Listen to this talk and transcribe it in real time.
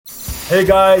Hey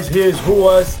guys, here's Who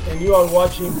Was, and you are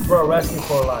watching Pro Wrestling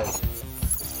for Life.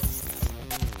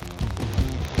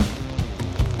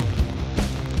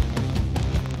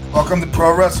 Welcome to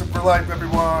Pro Wrestling for Life,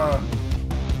 everyone.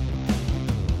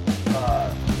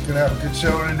 Gonna have a good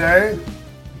show today.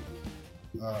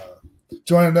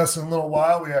 Joining us in a little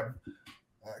while, we have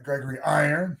Gregory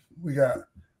Iron. We got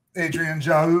Adrian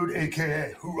Jahoud,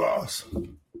 aka Huras,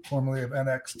 formerly of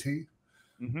NXT.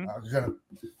 Mm-hmm. We're gonna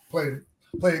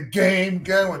play a game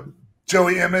again with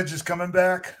Joey Image is coming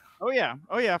back. Oh yeah,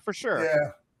 for sure.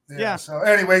 Yeah. So,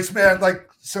 anyways, man,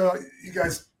 you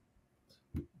guys,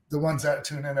 the ones that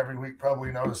tune in every week,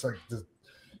 probably notice I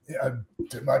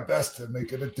did my best to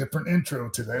make it a different intro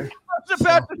today. I was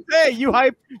about to say you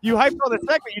hyped on the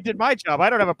segment. You did my job. I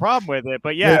don't have a problem with it.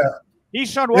 But yeah. He's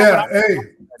Sean Waltman.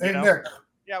 Yeah. Hey, Nick.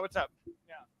 Yeah, what's up?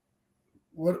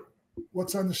 Yeah.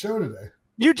 What's on the show today?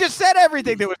 You just said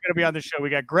everything that was going to be on the show.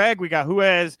 We got Greg. We got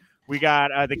Huez. We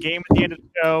got the game at the end of the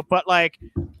show. But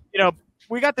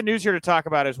we got the news here to talk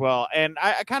about as well. And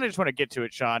I kind of just want to get to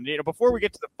it, Sean. Before we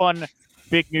get to the fun,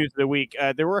 big news of the week,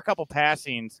 there were a couple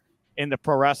passings in the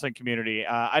pro wrestling community.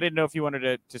 I didn't know if you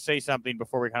wanted to say something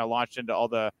before we kind of launched into all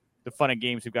the fun and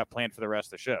games we've got planned for the rest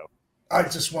of the show. I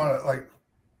just want to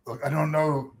look, I don't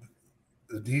know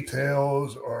the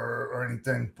details or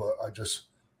anything, but I just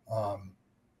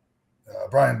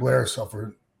Brian Blair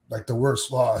suffered the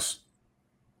worst loss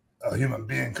a human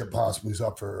being could possibly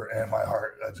suffer, and my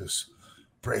heart just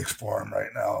breaks for him right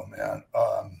now, man.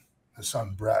 His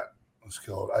son Brett was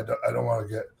killed. I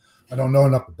don't know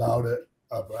enough about it,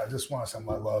 but I just want to send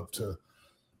my love to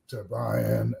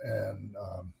Brian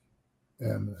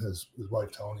and his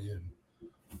wife Tony, and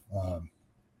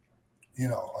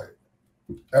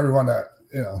everyone that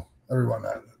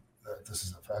this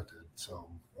is affected. So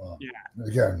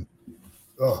again,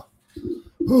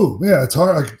 it's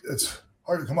hard. It's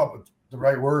hard to come up with the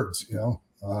right words,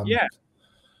 Yeah.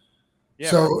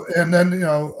 So, and then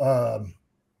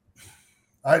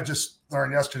I just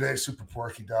learned yesterday Super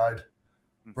Porky died.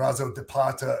 Brazo de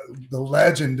Plata, the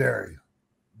legendary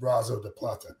Brazo de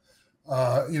Plata.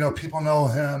 People know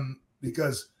him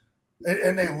because,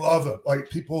 and they love him.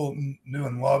 People knew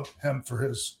and loved him for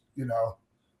his,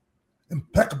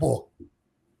 impeccable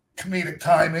comedic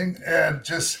timing and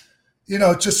just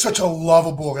such a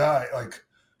lovable guy.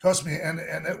 Trust me, and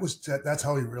it was that's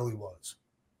how he really was.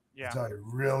 Yeah, that's how he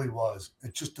really was.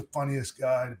 It's just the funniest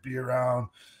guy to be around.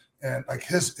 And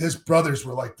his brothers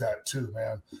were like that too,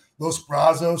 man. Los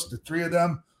Brazos, the three of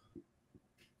them,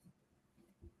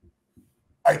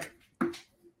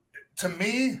 to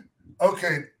me,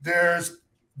 okay, there's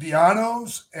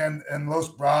Villanos and Los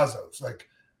Brazos,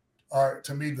 are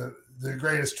to me the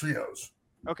greatest trios.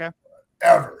 Okay.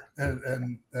 Ever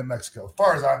in Mexico, as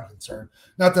far as I'm concerned.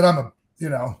 Not that I'm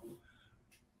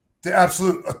the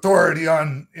absolute authority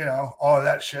on, all of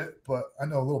that shit, but I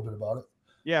know a little bit about it.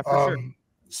 Yeah, for sure.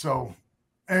 So,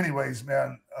 anyways,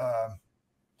 man,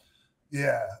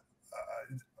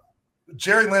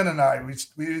 Jerry Lynn and I,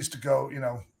 we used to go,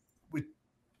 we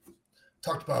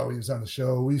talked about when he was on the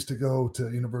show. We used to go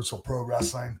to Universal Pro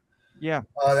Wrestling. Yeah.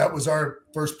 That was our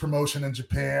first promotion in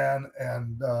Japan,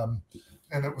 and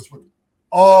it was with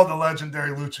all the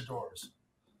legendary luchadors.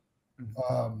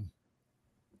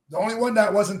 The only one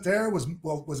that wasn't there was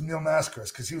Mil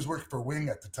Mascaras, because he was working for Wing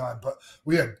at the time. But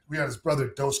we had his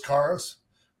brother Dos Caras.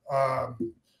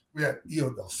 We had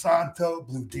Io Del Santo,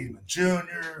 Blue Demon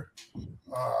Jr.,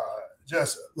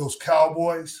 just those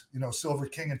Cowboys, Silver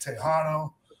King and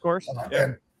Tejano. Of course.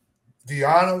 And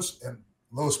Villanos and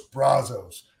Los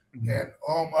Brazos. Mm-hmm. And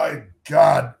oh my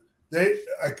God, they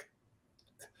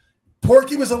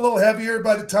Porky was a little heavier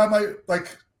by the time I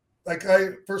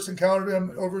first encountered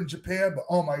him over in Japan, but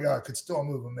oh my God, could still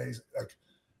move amazing,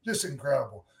 just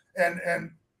incredible. And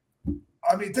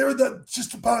I mean, they were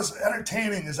just about as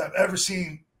entertaining as I've ever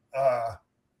seen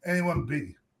anyone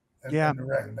be in the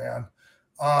ring, man.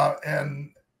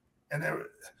 And they were,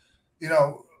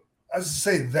 I just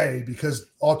say they because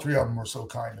all three of them were so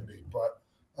kind to me. But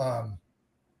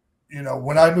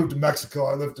when I moved to Mexico,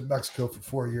 I lived in Mexico for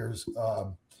 4 years.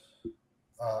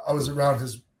 I was around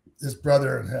his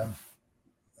brother and him.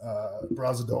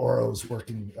 Brazo de Oro was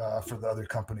working for the other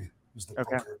company. It was the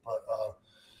broker. But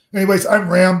anyways, I'm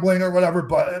rambling or whatever,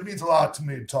 but it means a lot to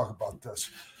me to talk about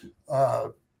this.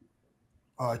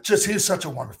 He's such a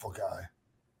wonderful guy,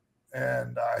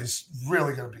 and he's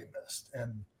really going to be missed.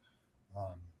 And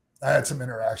I had some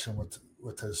interaction with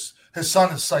his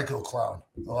son is Psycho Clown.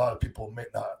 A lot of people may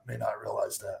not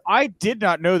realize that. I did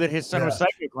not know that his son was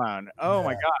Psycho Clown. Oh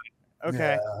my God.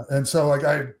 Okay. Yeah. And so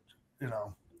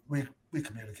we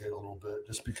communicate a little bit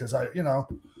just because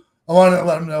I wanted to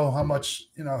let him know how much,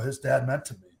 his dad meant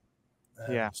to me.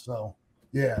 And Yeah. So,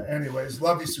 yeah. Anyways,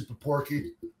 love you, Super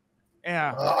Porky.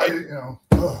 Yeah.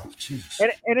 Jesus.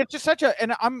 And it's just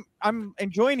and I'm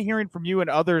enjoying hearing from you and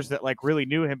others that like really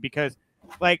knew him, because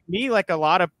like me, like a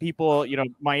lot of people,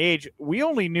 my age, we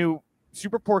only knew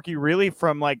Super Porky really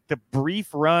from like the brief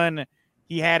run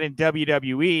he had in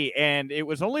WWE. And it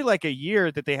was only like a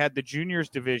year that they had the juniors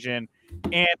division,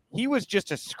 and he was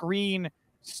just a screen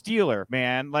stealer,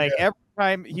 man. Like every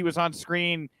time he was on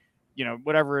screen,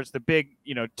 whatever it's the big,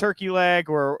 turkey leg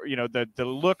or, the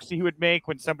looks he would make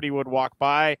when somebody would walk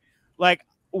by. Like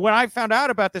when I found out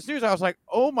about this news, I was like,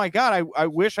 oh my God, I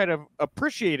wish I'd have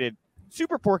appreciated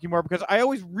Super Porky more, because I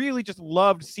always really just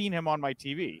loved seeing him on my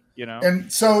TV,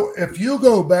 And so if you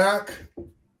go back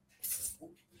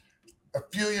a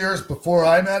few years before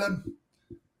I met him,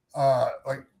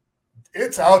 like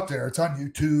it's out there. It's on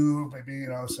YouTube, maybe,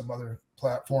 some other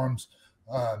platforms.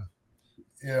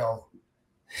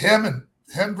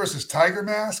 Him versus Tiger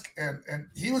Mask. And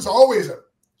he was always a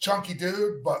chunky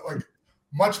dude, but like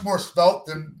much more svelte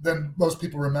than most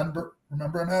people remember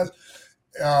him as.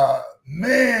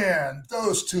 Man,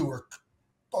 those two were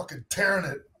fucking tearing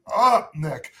it up,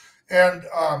 Nick. And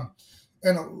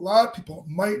a lot of people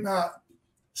might not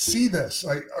see this,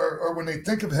 like, or when they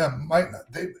think of him,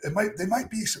 they might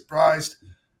be surprised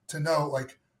to know,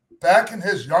 like, back in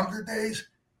his younger days,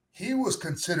 he was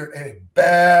considered a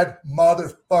bad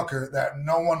motherfucker that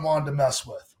no one wanted to mess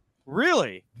with.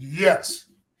 Really? Yes.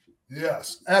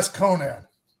 Ask Conan.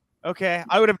 Okay,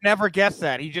 I would have never guessed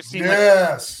that. He just seemed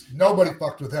Nobody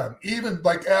fucked with him. Even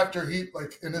like after he,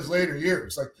 like in his later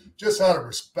years, like just out of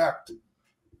respect.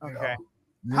 Okay.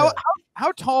 Yeah.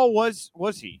 How tall was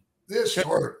he? This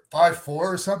short, 5'4"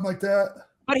 or something like that.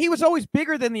 But he was always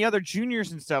bigger than the other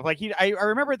juniors and stuff. Like I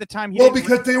remember at the time.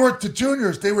 Because they weren't the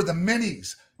juniors, they were the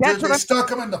minis. They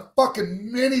stuck him in the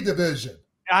fucking mini division.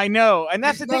 I know, and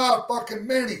that's He's the thing. Not fucking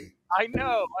mini. I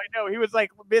know. He was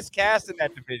like miscast in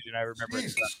that division. I remember.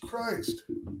 Jesus Christ.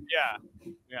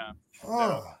 Yeah.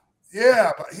 Oh,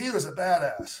 yeah, but he was a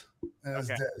badass in his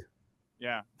day.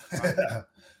 Yeah.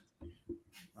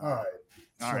 All right.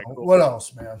 All right. Cool. What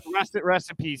else, man? Rest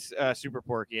in peace, Super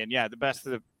Porky, and the best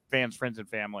of the fans, friends, and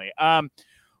family.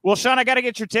 Well, Sean, I got to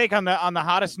get your take on the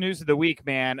hottest news of the week,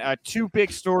 man. Two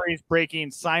big stories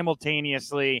breaking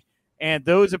simultaneously, and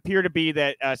those appear to be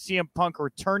that CM Punk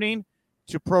returning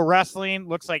to pro wrestling.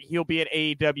 Looks like he'll be at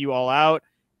AEW All Out,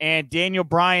 and Daniel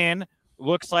Bryan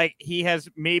looks like he has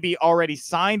maybe already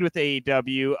signed with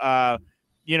AEW.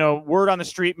 Word on the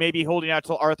street, maybe holding out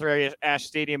till Arthur Ashe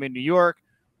Stadium in New York.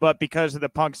 But because of the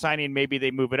Punk signing, maybe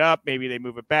they move it up, maybe they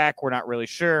move it back. We're not really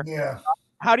sure. Yeah.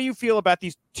 How do you feel about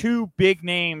these two big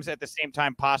names at the same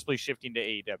time possibly shifting to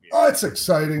AEW? Oh, it's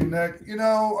exciting, Nick.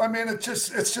 I mean, it's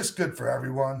just good for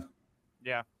everyone.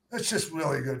 Yeah. It's just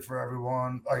really good for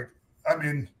everyone. Like, I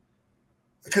mean,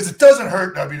 because it doesn't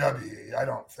hurt WWE, I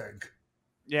don't think.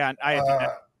 Yeah, I think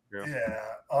that's true.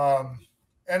 Yeah.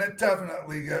 And it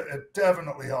definitely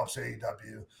helps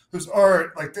AEW, who's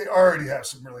they already have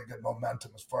some really good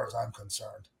momentum as far as I'm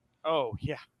concerned. Oh,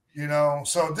 yeah.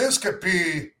 So this could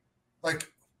be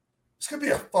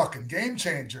a fucking game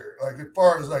changer. Like as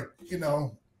far as the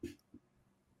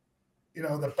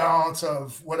balance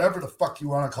of whatever the fuck you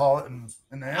want to call it in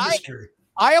the industry.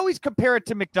 I always compare it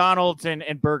to McDonald's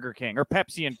and Burger King or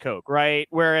Pepsi and Coke, right?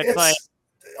 Where it's like,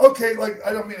 okay, like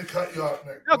I don't mean to cut you off,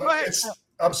 Nick. No, go ahead.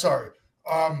 I'm sorry.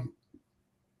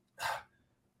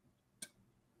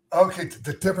 Okay,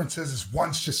 the difference is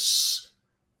one's just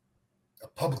a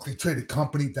publicly traded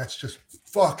company that's just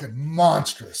fucking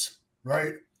monstrous,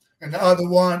 right? And the other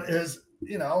one is,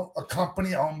 a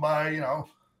company owned by,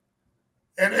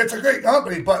 and it's a great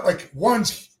company, but like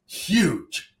one's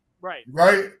huge, right?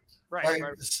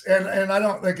 And I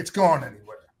don't think it's going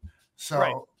anywhere.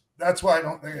 So that's why I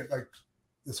don't think it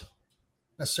this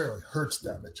necessarily hurts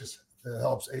them. It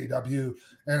helps AEW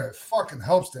and it fucking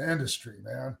helps the industry,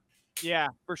 man. Yeah,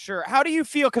 for sure. How do you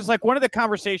feel? Because one of the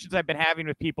conversations I've been having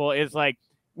with people is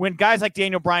when guys like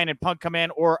Daniel Bryan and Punk come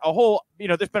in, or a whole,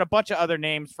 there's been a bunch of other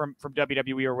names from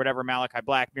WWE or whatever, Malachi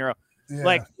Black, Miro,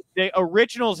 the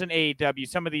originals in AEW,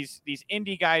 some of these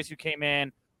indie guys who came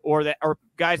in, or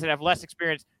guys that have less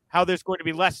experience, how there's going to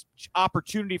be less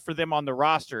opportunity for them on the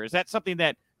roster. Is that something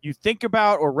that you think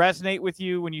about or resonate with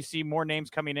you when you see more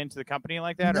names coming into the company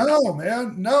like that? No,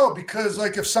 man, no, because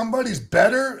if somebody's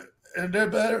better and they're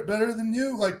better than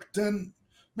you, then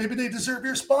maybe they deserve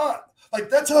your spot.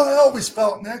 That's how I always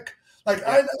felt, Nick.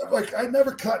 I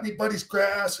never cut anybody's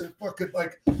grass or fucking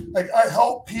I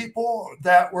helped people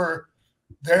that were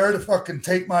there to fucking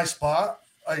take my spot.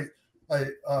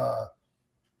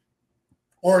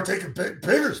 or take a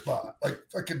bigger spot, like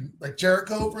fucking like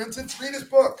Jericho, for instance. Read his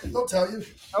book; they'll tell you.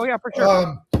 Oh yeah, for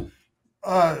sure.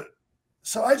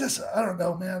 So I don't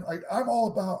know, man. Like I'm all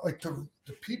about like the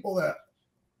people that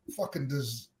fucking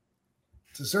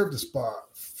deserve the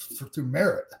spot through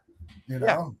merit. You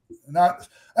know, not.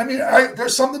 I mean,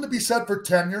 there's something to be said for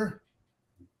tenure.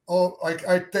 Oh, like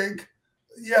I think,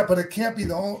 yeah, but it can't be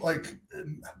the only like.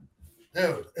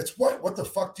 Dude, it's what the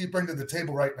fuck do you bring to the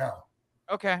table right now?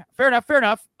 Okay, fair enough.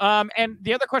 And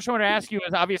the other question I want to ask you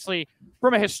is obviously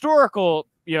from a historical,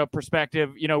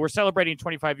 perspective, we're celebrating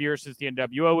 25 years since the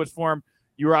NWO was formed.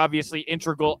 You were obviously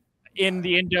integral in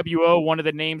the NWO, one of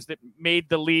the names that made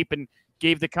the leap and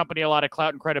gave the company a lot of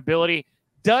clout and credibility.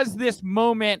 Does this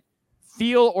moment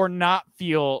feel or not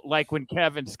feel like when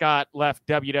Kevin Scott left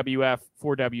WWF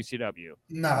for WCW?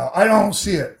 No, I don't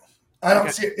see it. I don't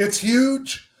see it. It's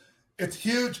huge. It's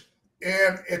huge,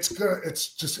 and it's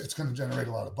gonna generate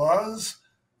a lot of buzz,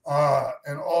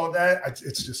 and all of that.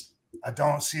 It's just I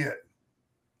don't see it.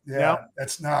 Yeah,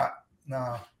 it's not.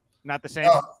 No, not the same.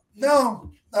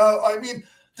 No. I mean,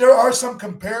 there are some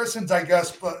comparisons, I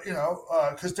guess, but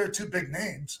because they're two big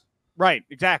names. Right.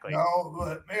 Exactly. No,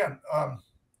 but man,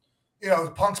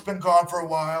 Punk's been gone for a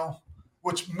while,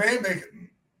 which may make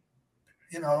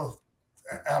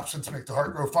absence make the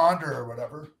heart grow fonder or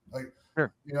whatever. Like. Sure.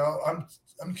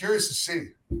 I'm curious to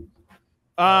see.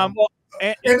 And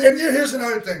here's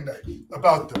another thing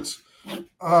about this.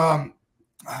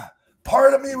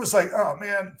 Part of me was like, oh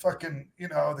man, fucking,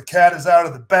 the cat is out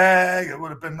of the bag. It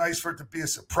would have been nice for it to be a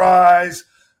surprise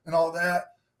and all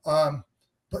that.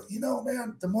 But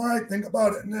man, the more I think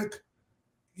about it, Nick,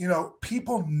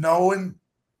 people knowing,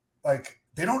 like,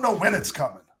 they don't know when it's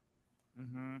coming.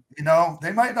 Mm-hmm.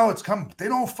 They might know it's coming, but they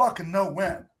don't fucking know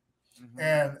when. Mm-hmm.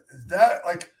 And that,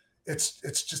 like, it's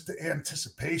just the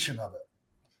anticipation of it.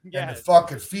 And the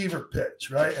fucking fever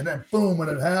pitch, right? And then boom, when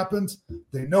it happens,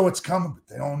 they know it's coming, but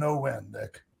they don't know when,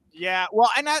 Nick. Yeah, well,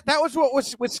 and that was what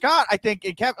was with Scott. I think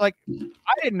it kept, like,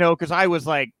 I didn't know because I was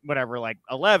like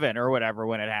 11 or whatever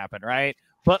when it happened, right?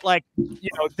 But like,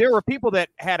 there were people that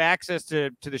had access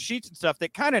to the sheets and stuff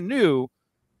that kind of knew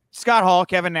Scott Hall,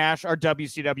 Kevin Nash are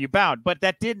WCW bound, but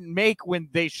that didn't make when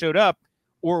they showed up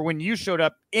or when you showed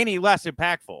up any less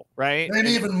impactful, right? And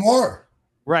even more.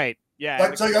 Right. Yeah.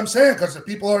 Like I'm saying, because the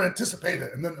people are anticipating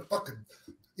it. And then the fucking,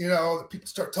 the people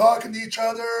start talking to each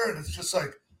other. And it's just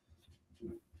like,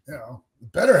 it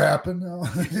better happen.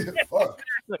 Fuck.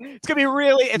 It's going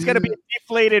to be a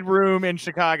deflated room in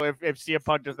Chicago if CM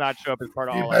Punk does not show up as part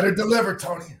of all that. You better deliver,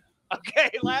 Tony.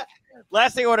 Okay.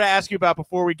 Last thing I want to ask you about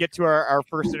before we get to our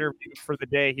first interview for the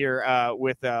day here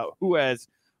with Huez.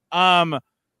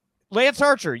 Lance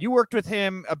Archer, you worked with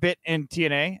him a bit in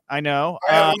TNA, I know.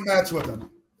 I had one match with him.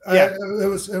 Yeah, it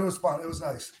was fun. It was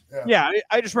nice. Yeah,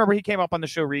 I just remember he came up on the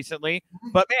show recently.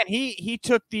 Mm-hmm. But man, he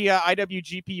took the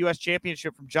IWGP US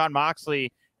Championship from Jon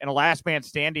Moxley in a last man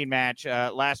standing match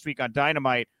last week on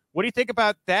Dynamite. What do you think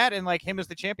about that and like him as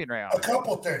the champion right now? A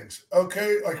couple things.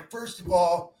 Okay, like first of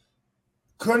all,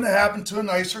 couldn't have happened to a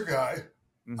nicer guy.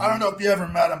 Mm-hmm. I don't know if you ever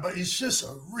met him, but he's just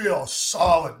a real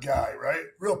solid guy, right?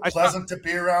 Real pleasant to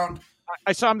be around.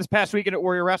 I saw him this past weekend at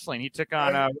Warrior Wrestling. He took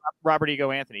on Robert Ego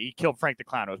Anthony. He killed Frank the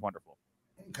Clown. It was wonderful.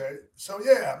 Okay. So,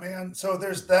 yeah, man. So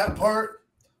there's that part,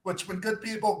 which when good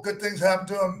things happen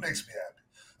to him, makes me happy.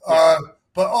 Yeah.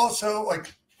 But also,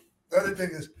 like, the other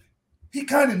thing is he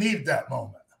kind of needed that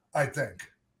moment, I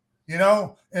think,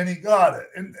 and he got it.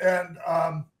 And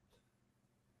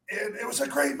it was a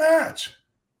great match.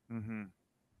 Mm-hmm.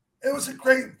 It was a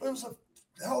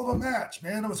hell of a match,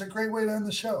 man. It was a great way to end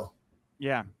the show.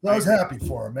 Yeah. I was happy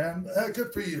for him, man.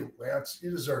 Good for you, Lance.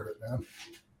 You deserve it, man.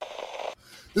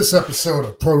 This episode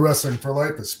of Pro Wrestling for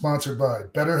Life is sponsored by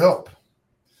BetterHelp.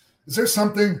 Is there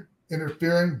something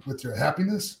interfering with your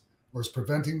happiness or is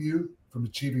preventing you from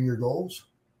achieving your goals?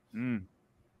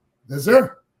 Is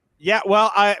there? Yeah,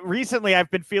 well, recently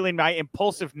I've been feeling my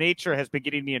impulsive nature has been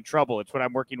getting me in trouble. It's what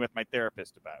I'm working with my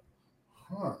therapist about.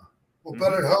 Huh. Well,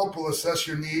 BetterHelp will assess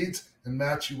your needs and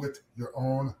match you with your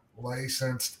own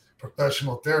licensed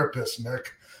professional therapist,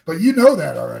 Nick. But you know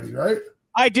that already, right?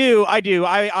 I do.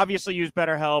 I obviously use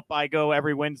BetterHelp. I go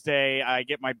every Wednesday. I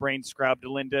get my brain scrubbed.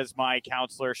 Linda's my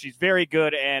counselor. She's very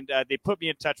good, and they put me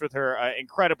in touch with her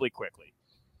incredibly quickly.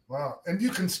 Wow. And you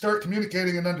can start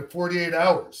communicating in under 48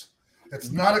 hours.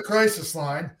 It's not a crisis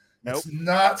line. Nope. It's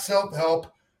not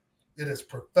self-help. It is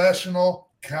professional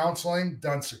counseling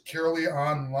done securely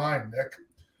online, Nick.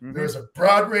 Mm-hmm. There's a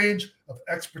broad range of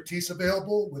expertise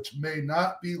available, which may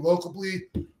not be locally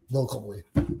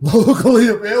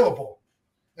available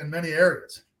in many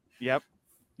areas. Yep.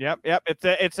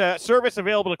 It's a service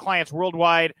available to clients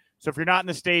worldwide. So if you're not in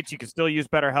the States, you can still use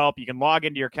BetterHelp. You can log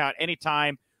into your account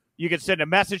anytime. You can send a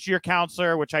message to your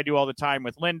counselor, which I do all the time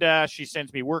with Linda. She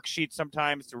sends me worksheets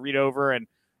sometimes to read over, and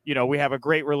we have a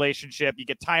great relationship. You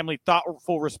get timely,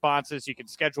 thoughtful responses. You can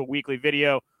schedule weekly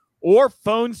video or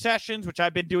phone sessions, which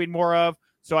I've been doing more of,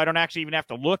 so I don't actually even have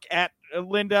to look at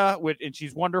Linda, and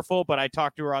she's wonderful, but I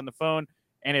talk to her on the phone,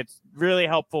 and it's really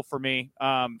helpful for me.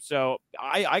 So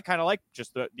I kind of like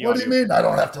just the What do you mean I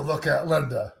don't have to look at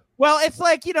Linda? Well, it's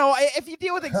like, if you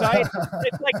deal with anxiety,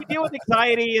 it's like you deal with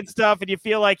anxiety and stuff, and you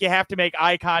feel like you have to make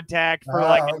eye contact for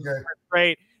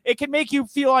great. It can make you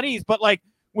feel unease, but like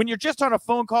when you're just on a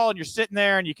phone call and you're sitting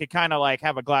there and you can kind of like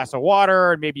have a glass of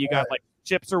water and maybe you got like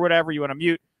chips or whatever you want to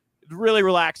mute, really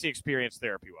relax the experience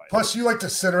therapy-wise. Plus, you like to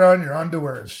sit around in your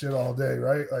underwear and shit all day,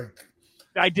 right? Like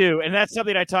I do, and that's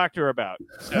something I talked to her about.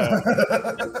 So.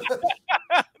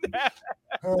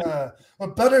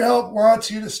 But BetterHelp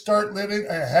wants you to start living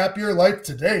a happier life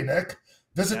today, Nick.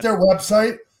 Visit their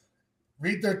website,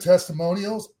 read their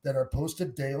testimonials that are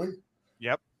posted daily.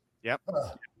 Yep.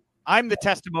 I'm the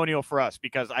testimonial for us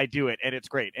because I do it, and it's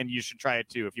great, and you should try it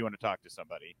too if you want to talk to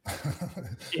somebody.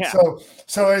 Yeah.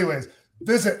 So anyways,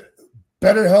 visit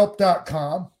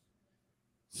BetterHelp.com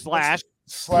 /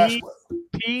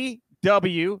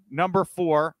 PW number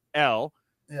 4L.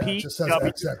 Yeah, it just says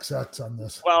XXX on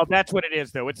this. Well, that's what it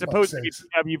is, though. It's supposed to be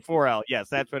PW4L. Yes,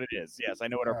 that's what it is. Yes, I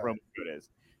know what our promo code is.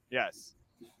 Yes.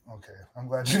 Okay, I'm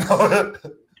glad you know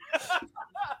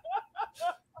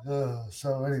it.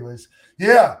 So, anyways,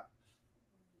 yeah.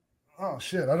 Oh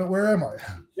shit! Where am I?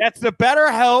 That's the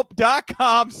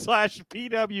BetterHelp.com /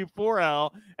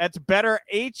 PW4L. That's Better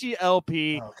HELP.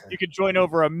 Okay. You can join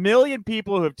over 1 million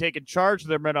people who have taken charge of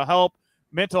their mental health,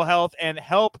 and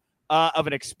help.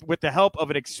 With the help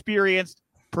of an experienced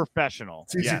professional.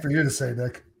 It's easy for you to say,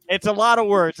 Nick. It's a lot of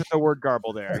words. It's a word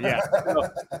garble there. Yeah. So,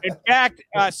 in fact,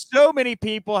 so many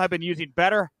people have been using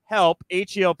BetterHelp,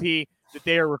 HELP, that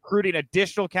they are recruiting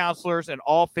additional counselors in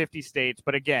all 50 states.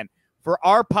 But again, for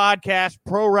our podcast,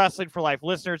 Pro Wrestling for Life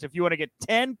listeners, if you want to get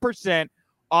 10%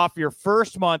 off your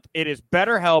first month, it is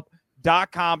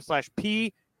BetterHelp.com /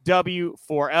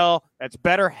 PW4L. That's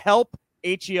BetterHelp,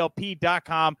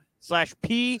 HELP.com /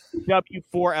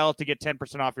 PW4L to get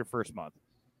 10% off your first month.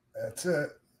 That's it.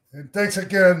 And thanks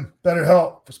again,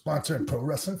 BetterHelp, for sponsoring Pro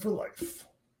Wrestling for Life.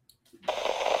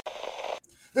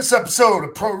 This episode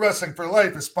of Pro Wrestling for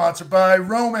Life is sponsored by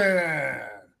Roman.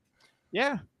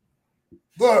 Yeah.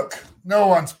 Look, no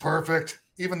one's perfect.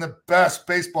 Even the best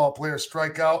baseball players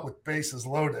strike out with bases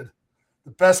loaded.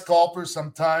 The best golfers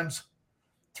sometimes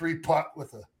 3-putt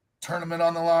with a tournament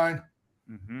on the line.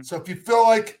 Mm-hmm. So if you feel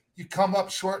like you come up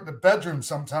short in the bedroom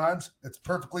sometimes, it's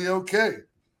perfectly okay.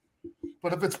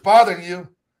 But if it's bothering you,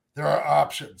 there are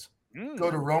options.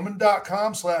 Go to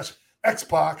Roman.com /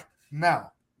 X-Pac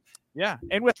now. Yeah.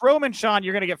 And with Roman, Sean,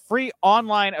 you're going to get free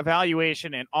online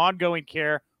evaluation and ongoing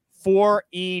care for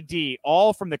ED,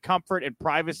 all from the comfort and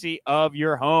privacy of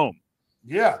your home.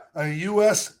 Yeah. A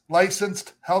U.S.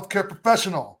 licensed healthcare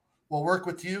professional will work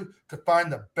with you to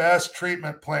find the best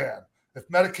treatment plan. If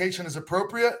medication is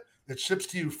appropriate, it ships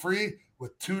to you free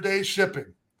with 2-day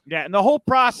shipping. Yeah, and the whole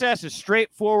process is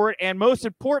straightforward and, most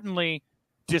importantly,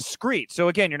 discreet. So,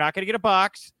 again, you're not going to get a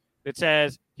box that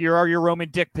says, here are your Roman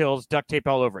dick pills, duct tape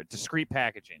all over it. Discreet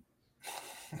packaging.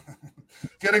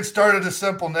 Getting started is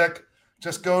simple, Nick.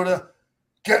 Just go to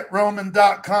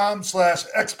GetRoman.com /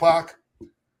 X-Pac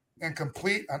and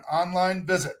complete an online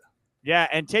visit. Yeah,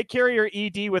 and take care of your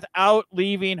ED without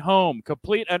leaving home.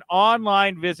 Complete an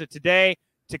online visit today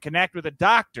to connect with a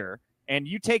doctor, and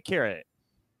you take care of it.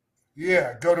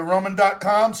 Yeah, go to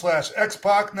Roman.com /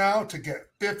 X-Pac now to get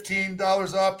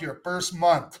 $15 off your first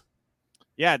month.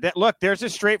 Yeah, look, there's a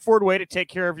straightforward way to take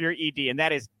care of your ED, and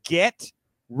that is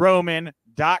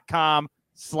GetRoman.com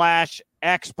 /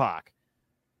 X-Pac.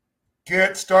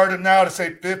 Get started now to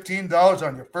save $15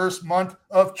 on your first month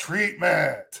of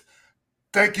treatment.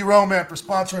 Thank you, Roman, for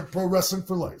sponsoring Pro Wrestling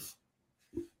for Life.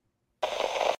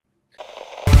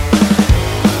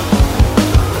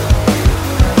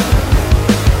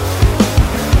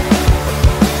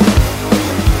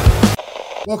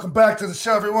 Welcome back to the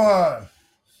show, everyone.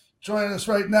 Joining us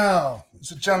right now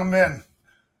is a gentleman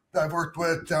that I've worked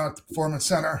with down at the Performance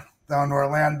Center down in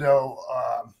Orlando.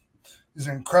 He's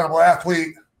an incredible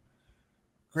athlete,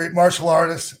 great martial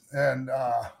artist, and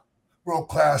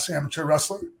world-class amateur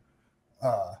wrestler.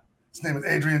 His name is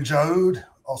Adrian Jaoud,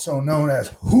 also known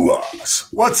as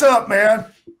Ruas. What's up, man?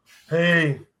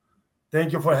 Hey,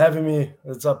 thank you for having me.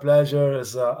 It's a pleasure.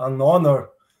 It's an honor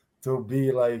to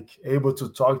be able to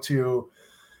talk to you.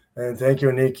 And thank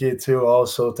you, Nikki, too.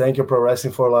 Also, thank you, Pro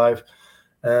Wrestling for Life.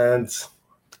 And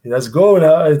let's go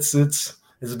now. It's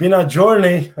been a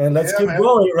journey, and let's keep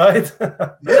going, right?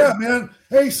 Yeah, man.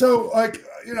 Hey, so like,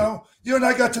 you know, you and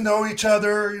I got to know each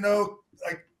other, you know,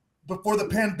 like before the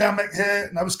pandemic hit,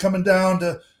 and I was coming down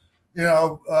to, you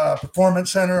know,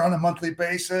 Performance Center on a monthly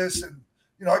basis, and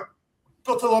you know, I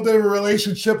built a little bit of a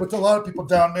relationship with a lot of people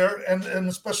down there, and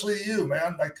especially you,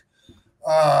 man. Like,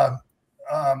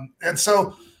 and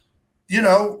so, you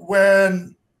know,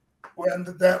 when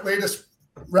that latest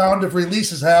round of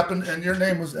releases happened, and your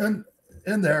name was in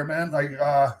there, man, like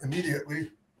immediately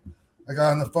I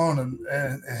got on the phone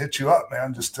and hit you up,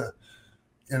 man, just to,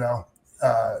 you know,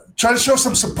 try to show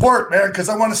some support, man, because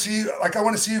I want to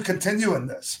see you continue in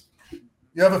this.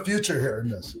 You have a future here in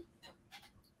this.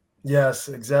 Yes,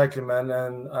 exactly, man,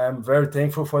 and I'm very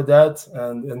thankful for that.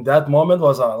 And in that moment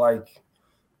was a like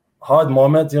hard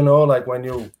moment, you know, like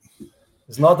when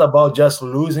it's not about just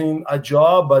losing a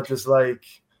job, but it's like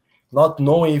not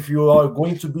knowing if you are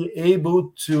going to be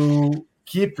able to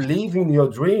keep living your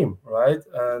dream, right?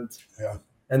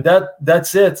 And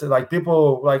that's it. Like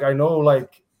people, like I know,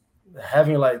 like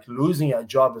having like losing a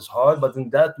job is hard, but in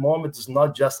that moment, it's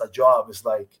not just a job. It's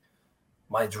like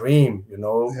my dream, you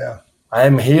know. Yeah.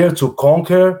 I'm here to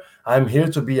conquer. I'm here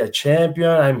to be a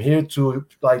champion. I'm here to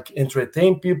like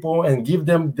entertain people and give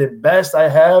them the best I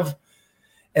have.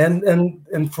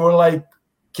 And for like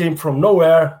came from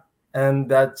nowhere, and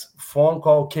that phone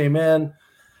call came in,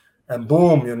 and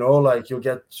boom, you know, like you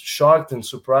get shocked and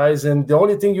surprised. And the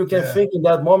only thing you can think in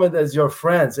that moment is your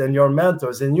friends and your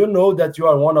mentors, and you know that you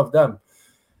are one of them.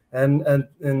 And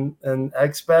I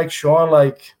expect Sean,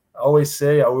 like I always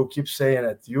say, I will keep saying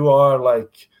it. You are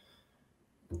like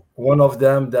one of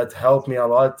them that helped me a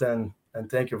lot, and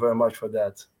thank you very much for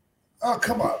that. Oh,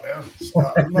 come on, man. It's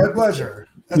my pleasure.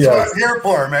 That's what I'm here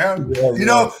for, man. Yeah, you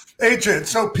know, Adrian,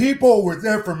 so people were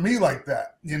there for me like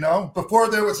that, you know, before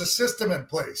there was a system in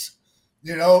place.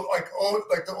 You know,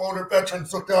 like the older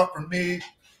veterans looked out for me,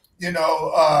 you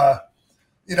know,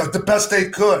 the best they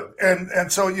could.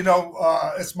 And so, you know,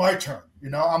 it's my turn. You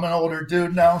know, I'm an older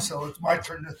dude now, so it's my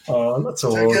turn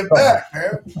to get back,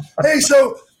 man. Hey,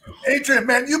 so Adrian,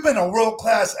 man, you've been a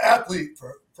world-class athlete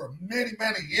for many,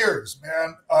 many years,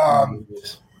 man.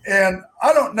 And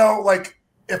I don't know, like,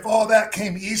 if all that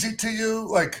came easy to you,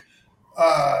 like,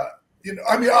 you know,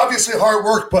 I mean, obviously hard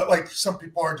work, but like some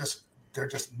people they're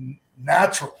just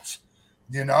naturals,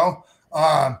 you know.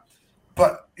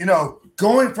 But you know,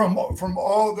 going from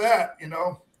all that, you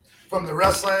know, from the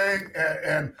wrestling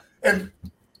and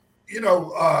you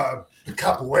know, the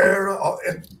capoeira.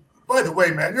 And by the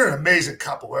way, man, you're an amazing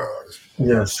capoeira artist.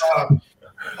 Yes.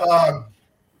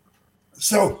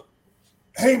 So,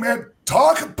 hey, man,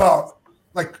 talk about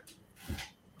like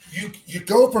you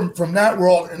go from that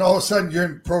world, and all of a sudden you're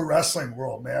in pro wrestling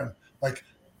world, man. Like,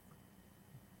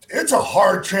 it's a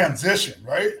hard transition,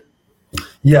 right?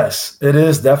 Yes, it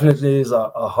is definitely is a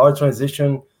hard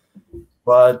transition,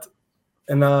 but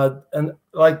and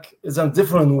like it's a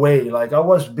different way. Like I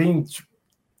was being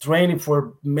training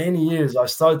for many years. I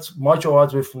started martial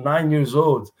arts with 9 years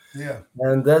old. Yeah,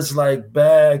 and that's like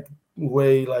back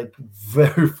way, like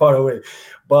very far away.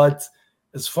 But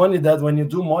it's funny that when you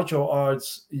do martial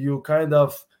arts, you kind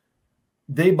of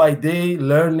day by day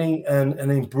learning and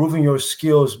improving your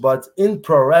skills. But in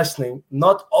pro wrestling,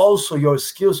 not also your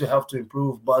skills you have to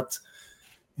improve, but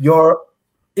your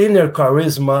inner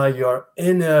charisma, your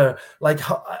inner, like,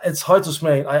 it's hard to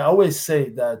explain. I always say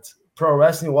that pro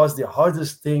wrestling was the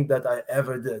hardest thing that I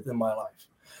ever did in my life.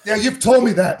 Yeah, you've told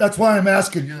me that. That's why I'm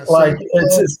asking you. Like,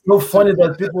 it's so funny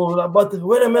that people, but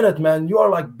wait a minute, man, you are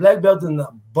like black belt in a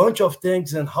bunch of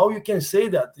things, and how you can say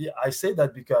that? Yeah, I say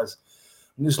that because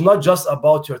it's not just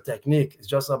about your technique.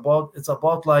 It's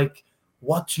about like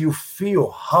what you feel,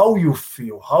 how you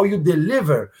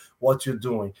deliver what you're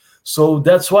doing. So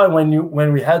that's why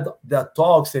when we had that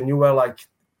talks and you were like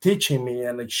teaching me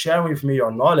and like sharing with me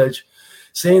your knowledge,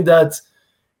 saying that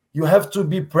you have to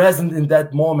be present in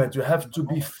that moment. You have to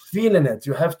be feeling it.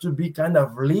 You have to be kind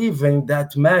of living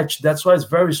that match. That's why it's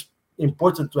very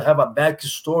important to have a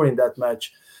backstory in that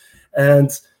match. And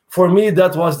for me,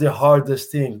 that was the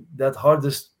hardest thing, that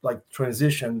hardest like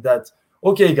transition. That,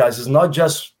 okay, guys, it's not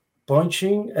just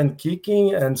punching and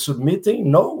kicking and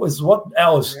submitting. No, it's what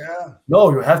else? Yeah.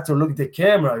 No, you have to look the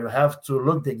camera. You have to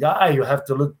look the guy. You have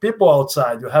to look people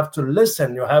outside. You have to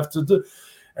listen. You have to do...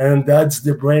 And that's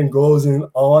the brain goes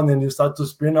on and you start to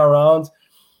spin around.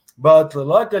 But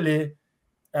luckily,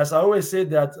 as I always say,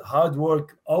 that hard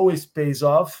work always pays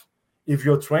off. If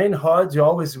you train hard, you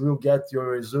always will get your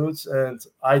results. And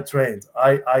I trained.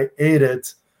 I ate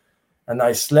it. And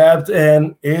I slept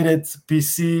and ate it,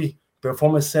 PC,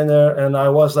 Performance Center. And I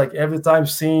was like every time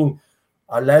seeing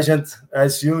a legend,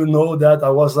 as you know, that I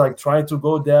was like trying to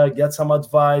go there, get some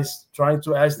advice, trying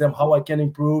to ask them how I can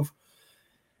improve,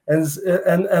 and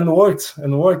worked,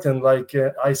 and like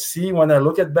I see, when I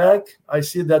look at back, I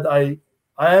see that I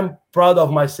am proud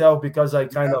of myself, because I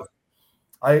kind of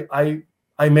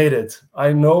I made it.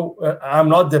 I know I'm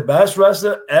not the best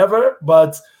wrestler ever,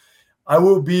 but I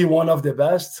will be one of the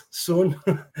best soon.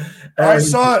 I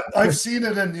saw it. I've seen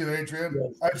it in you,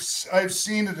 Adrian. Yes. I've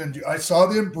seen it in you. I saw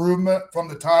the improvement from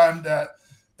the time that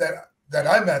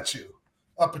I met you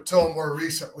up until more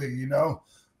recently, you know.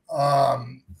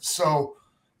 So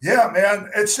yeah, man.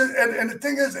 It's and the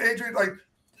thing is, Adrian, like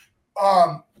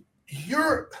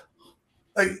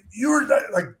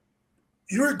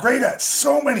you're great at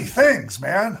so many things,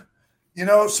 man. You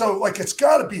know, so like it's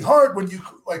gotta be hard when you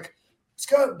like. It's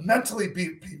got to mentally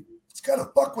it's got to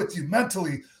fuck with you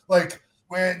mentally. Like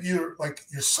when you're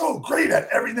so great at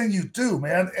everything you do,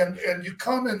 man. And you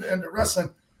come into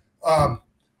wrestling. And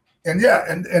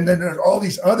then there's all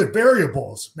these other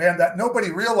variables, man, that nobody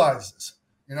realizes,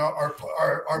 you know,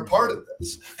 are part of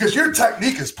this. Because your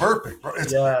technique is perfect, bro.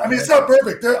 It's not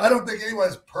perfect. I don't think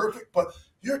anyone's perfect, but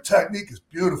your technique is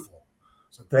beautiful.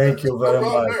 So thank you very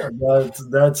much.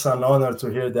 That's an honor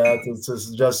to hear that. It's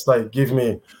just like give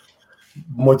me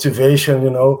motivation, you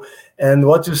know. And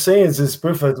what you're saying is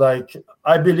perfect. Like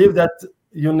I believe that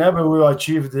you never will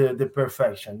achieve the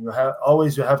perfection. You have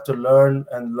to learn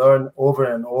over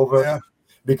and over. Yeah.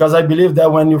 Because I believe that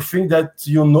when you think that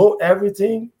you know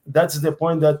everything, that's the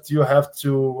point that you have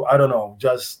to, I don't know,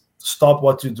 just stop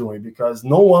what you're doing, because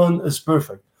no one is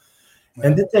perfect. Yeah.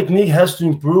 And the technique has to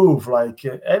improve, like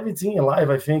everything in life.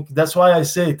 I think that's why I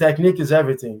say technique is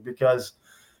everything, because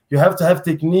you have to have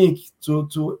technique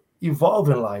to evolve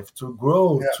in life, to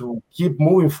grow, to keep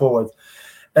moving forward.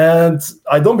 And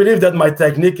I don't believe that my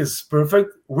technique is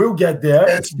perfect. We'll get there.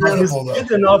 It's beautiful, good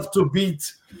enough to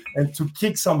beat and to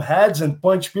kick some heads and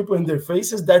punch people in their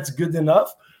faces. That's good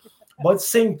enough. But at the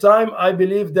same time, I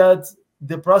believe that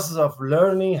the process of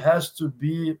learning has to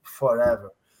be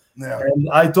forever. Yeah. And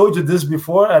I told you this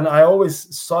before, and I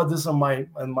always saw this in my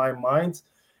mind,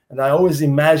 and I always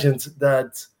imagined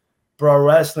that pro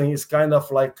wrestling is kind of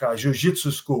like a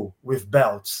jiu-jitsu school with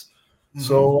belts. Mm-hmm.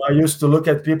 So I used to look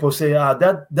at people say,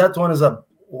 that one is a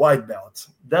white belt.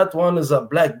 That one is a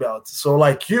black belt. So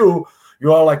like you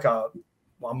are like a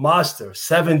master,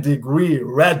 7-degree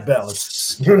red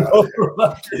belt. You know?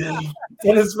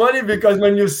 And it's funny because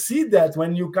when you see that,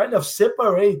 when you kind of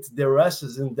separate the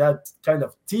wrestlers in that kind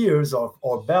of tiers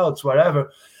or belts,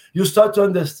 whatever, you start to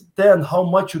understand how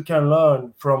much you can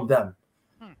learn from them.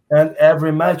 And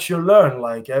every match you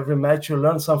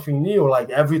learn something new, like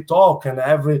every talk and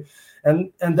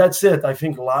and that's it. I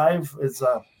think life is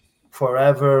a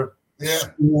forever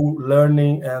school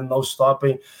learning and no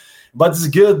stopping. But it's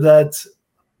good that,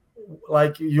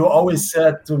 like you always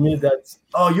said to me that,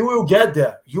 you will get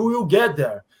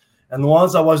there. And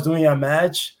once I was doing a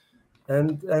match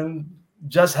and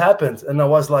just happened. And I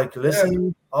was like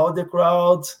listening all the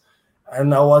crowds.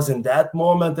 And I was in that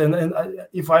moment, and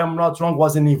if I am not wrong,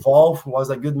 was in Evolve, was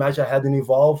a good match I had in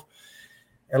Evolve,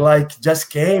 and like just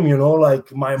came, you know, like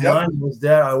my mind was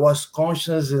there, I was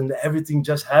conscious, and everything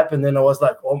just happened, and I was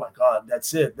like, oh my God,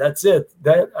 that's it,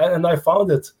 and I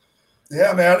found it.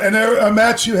 Yeah, man. And a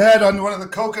match you had on one of the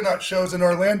Coconut shows in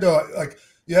Orlando, like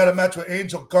you had a match with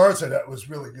Angel Garza that was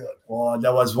really good. Well,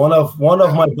 that was one of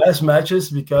my best matches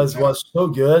because it was so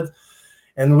good.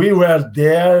 And we were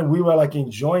there. We were like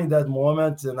enjoying that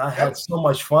moment, and I had so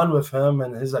much fun with him.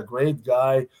 And he's a great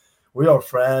guy. We are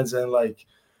friends, and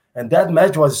that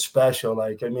match was special.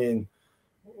 Like, I mean,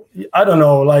 I don't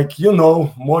know, like you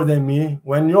know more than me.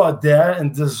 When you are there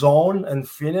in the zone and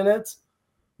feeling it,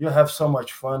 you have so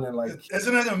much fun. And like,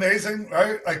 isn't it amazing,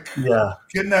 right? Like,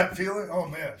 getting that feeling. Oh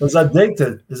man, it's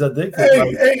addicted.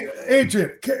 Hey,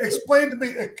 Adrian,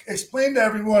 explain to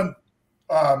everyone.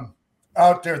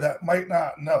 Out there that might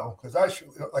not know, because I should,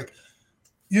 like,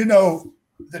 you know,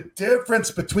 the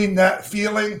difference between that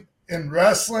feeling in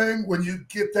wrestling when you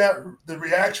get the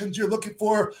reactions you're looking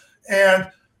for,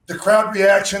 and the crowd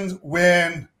reactions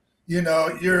when, you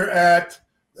know, you're at,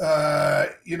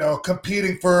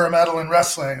 competing for a medal in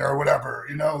wrestling or whatever,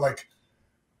 you know, like,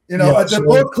 you know, they're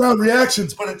both crowd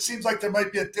reactions, but it seems like there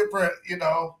might be a different, you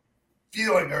know,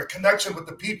 feeling or connection with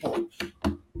the people.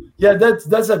 Yeah,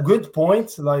 that's a good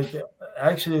point. Like,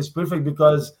 actually, it's perfect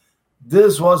because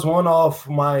this was one of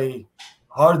my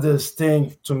hardest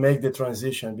thing to make the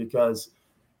transition. Because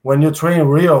when you train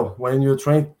when you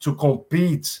train to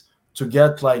compete, to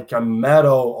get like a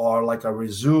medal or like a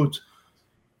result,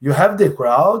 you have the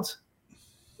crowd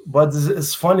but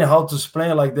it's funny how to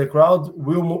explain. Like the crowd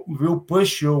will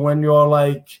push you when you're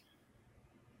like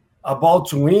about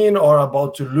to win or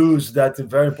about to lose. That's a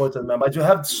very important man. But you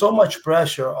have so much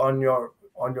pressure on your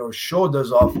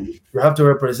shoulders of you have to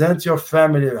represent your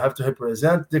family, you have to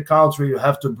represent the country, you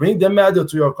have to bring the medal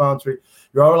to your country.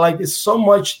 You are like, it's so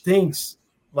much things,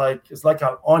 like it's like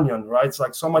an onion, right? It's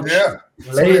like so much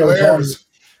layers.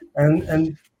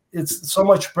 And it's so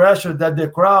much pressure that the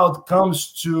crowd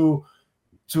comes to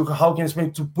how can I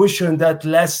explain, to push you in that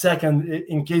last second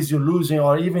in case you're losing,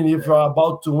 or even if you're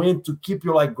about to win, to keep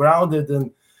you like grounded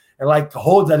and like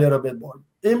hold a little bit more.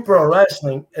 In pro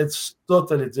wrestling, it's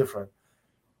totally different.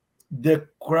 The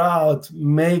crowd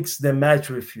makes the match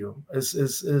with you.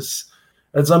 It's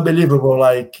unbelievable.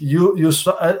 Like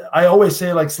I always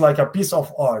say, like it's like a piece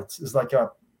of art. It's like a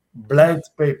blank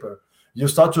paper. You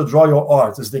start to draw your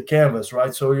art. It's the canvas,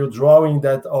 right? So you're drawing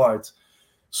that art.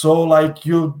 So like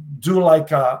you do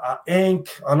like a ink,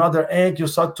 another ink, you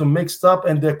start to mix up,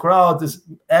 and the crowd is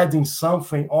adding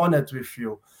something on it with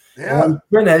you. Yeah. And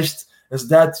when finished, is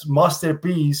that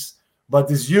masterpiece, but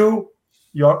it's you,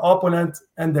 your opponent,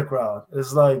 and the crowd.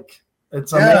 It's like,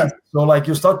 it's amazing. So like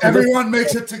you start to everyone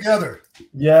makes it together.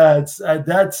 Yeah, it's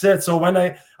that's it. So when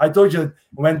I told you,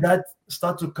 when that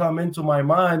started to come into my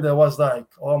mind, I was like,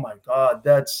 oh my God,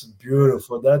 that's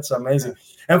beautiful. That's amazing.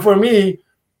 And for me,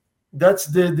 that's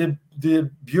the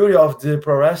beauty of the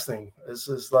pro wrestling.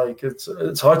 It's like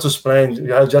it's hard to explain.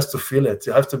 You have just to feel it.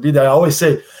 You have to be there. I always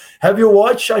say, have you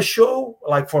watched a show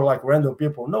like for like random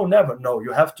people? No, never. No,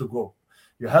 you have to go.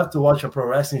 You have to watch a pro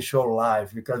wrestling show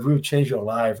live, because it will change your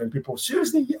life. And people,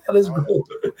 seriously, yeah, let's go.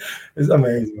 It's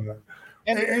amazing, man.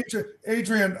 Hey,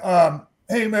 Adrian,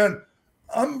 hey man,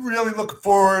 I'm really looking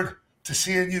forward to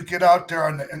seeing you get out there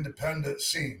on the independent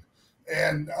scene.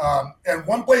 And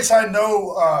one place I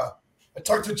know, I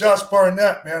talked to Josh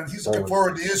Barnett, man. He's looking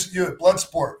forward to using you at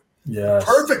Bloodsport. Yes.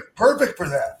 Perfect for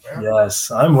that, man.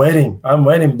 Yes, I'm waiting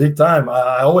big time.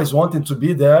 I always wanted to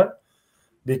be there,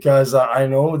 because I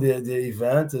know the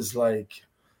event is like,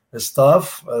 it's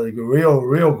tough,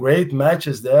 real great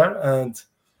matches there, and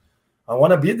I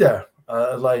want to be there.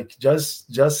 Like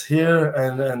just here,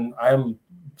 and I'm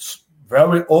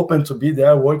very open to be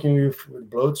there working with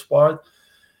Bloodsport.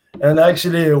 And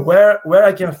actually, where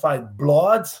I can fight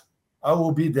blood, I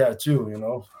will be there too, you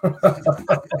know.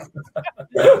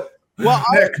 Well,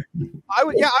 I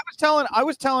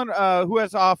was telling who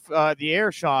has off the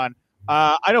air, Sean.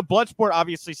 I know Bloodsport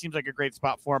obviously seems like a great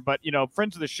spot for him, but you know,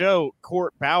 friends of the show,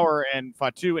 Court Bauer and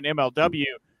Fatu and MLW.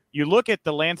 You look at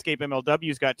the landscape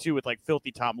MLW's got too, with like Filthy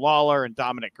Tom Lawler and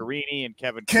Dominic Guarini and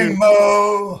Kevin King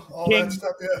Mo, all that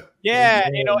stuff. Yeah,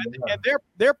 you know, and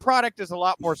their product is a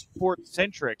lot more sports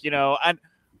centric, you know, and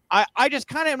I just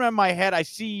kind of in my head, I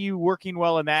see you working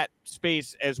well in that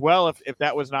space as well, if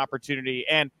that was an opportunity.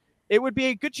 And it would be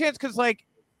a good chance, because like,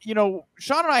 you know,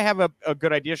 Sean and I have a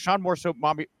good idea. Sean more so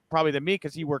probably than me,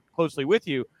 because he worked closely with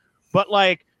you. But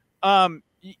like,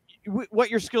 what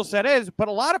your skill set is, but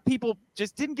a lot of people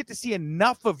just didn't get to see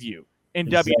enough of you in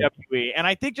WWE. And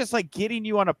I think just like getting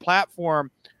you on a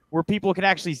platform where people can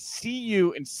actually see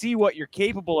you and see what you're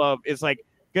capable of is like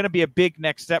going to be a big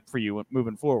next step for you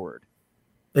moving forward.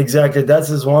 Exactly. That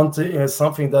is one thing. It's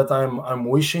something that I'm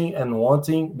wishing and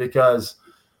wanting, because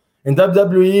in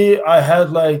WWE I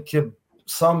had like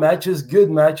some matches,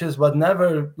 good matches, but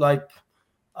never like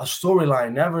a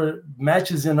storyline, never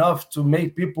matches enough to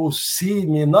make people see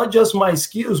me, not just my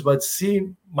skills, but see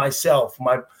myself,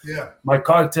 my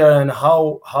character, and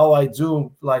how I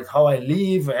do, like how I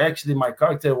live, actually my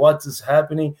character, what is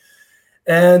happening.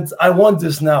 And I want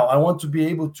this now. I want to be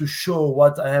able to show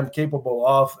what I am capable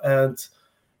of, and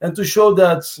to show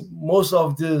that most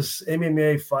of these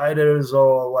MMA fighters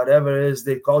or whatever it is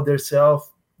they call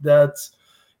themselves, that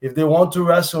if they want to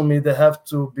wrestle me, they have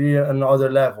to be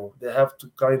another level. They have to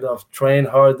kind of train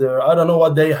harder. I don't know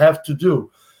what they have to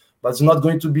do, but it's not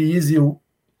going to be easy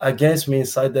against me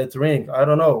inside that ring. I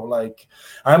don't know. Like,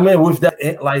 I'm with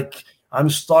that, like, I'm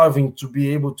starving to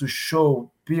be able to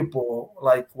show people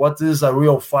like what is a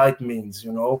real fight means,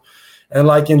 you know? And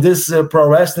like in this pro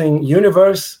wrestling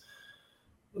universe,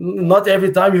 not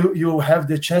every time you have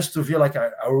the chance to feel like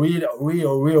a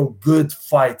real good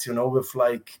fight, you know, with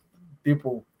like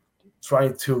people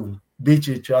trying to beat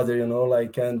each other, you know,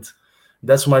 like, and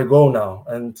that's my goal now.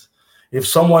 And if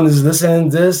someone is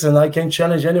listening to this, and I can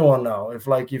challenge anyone now, if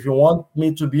you want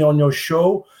me to be on your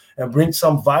show and bring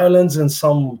some violence and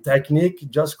some technique,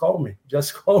 just call me. You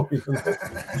know?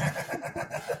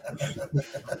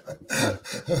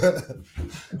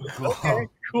 Okay,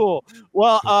 cool.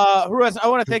 Well, Ruiz, I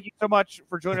want to thank you so much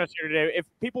for joining us here today. If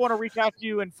people want to reach out to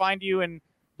you and find you and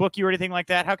book you or anything like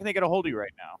that, how can they get a hold of you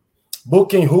right now?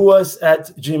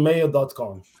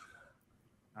 bookinghuas@gmail.com.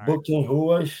 Right.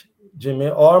 Bookinghuas,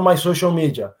 Gmail, or my social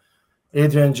media,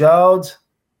 Adrian Jowd,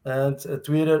 and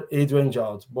Twitter, Adrian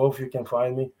Jowd. Both you can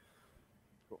find me.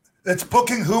 It's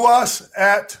bookinghuas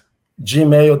at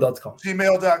gmail.com.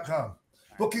 gmail.com.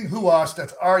 Bookinghuas,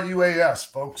 that's RUAS,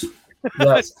 folks.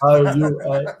 Yes,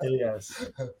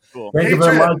 RUAS. Cool. Thank you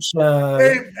very much.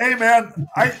 Hey, man,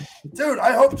 I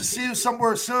hope to see you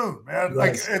somewhere soon, man. Yes.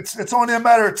 Like it's only a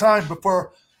matter of time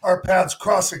before our paths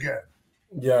cross again.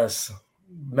 Yes,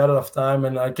 matter of time,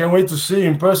 and I can't wait to see you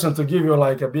in person to give you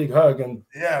like a big hug and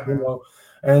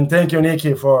and thank you,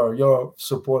 Nikki, for your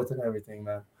support and everything,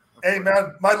 man. Hey,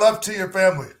 man, my love to your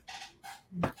family.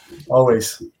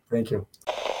 Always. Thank you.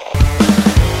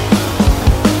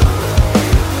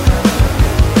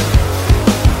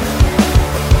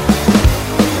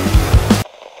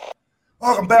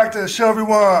 Welcome back to the show,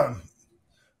 everyone.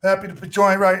 Happy to be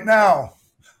joined right now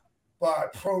by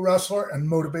pro wrestler and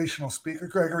motivational speaker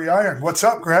Gregory Iron. What's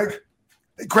up, Greg?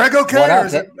 Hey, Greg, okay? Or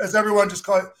is everyone just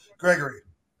call it Gregory?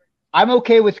 I'm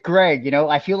okay with Greg. You know,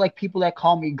 I feel like people that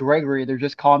call me Gregory, they're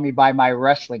just calling me by my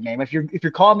wrestling name. If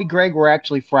you're calling me Greg, we're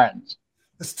actually friends.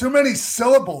 It's too many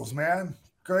syllables, man.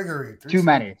 Gregory. Too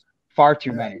many. Far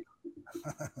too many.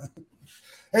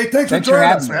 Hey, thanks for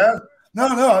joining us, man.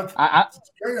 No. It's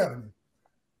great having you.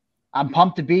 I'm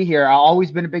pumped to be here. I've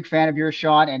always been a big fan of yours,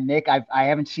 Sean, and Nick. I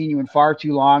haven't seen you in far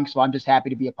too long, so I'm just happy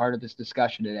to be a part of this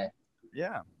discussion today.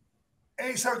 Yeah.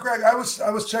 Hey, so Greg, I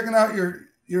was checking out your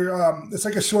it's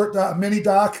like a short mini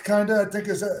doc kind of. I think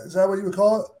is that what you would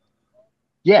call it?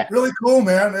 Yeah. Really cool,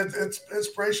 man. It's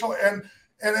inspirational, and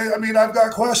I mean, I've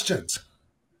got questions.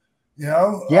 You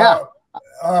know. Yeah.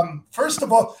 First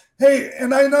of all, hey,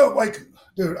 and I know, like,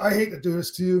 dude, I hate to do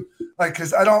this to you, like,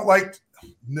 because I don't like.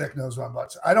 Nick knows what I'm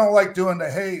about to say. I don't like doing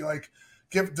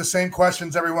give the same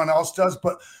questions everyone else does,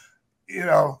 but you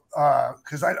know,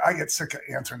 because I get sick of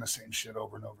answering the same shit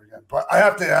over and over again. But I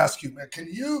have to ask you, man, can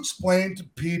you explain to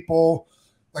people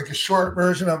like a short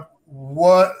version of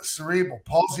what cerebral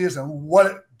palsy is and what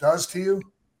it does to you?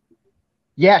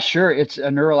 Yeah, sure. It's a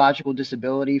neurological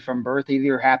disability from birth.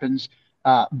 Either happens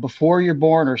before you're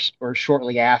born or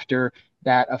shortly after.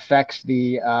 That affects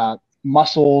the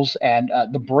muscles and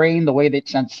the brain, the way that it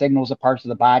sends signals to parts of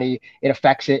the body. It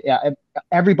affects it.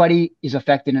 Everybody is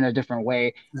affected in a different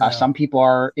way. Yeah. Some people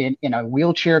are in a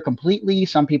wheelchair completely.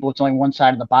 Some people, it's only one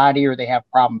side of the body, or they have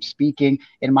problems speaking.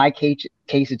 In my case,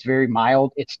 it's very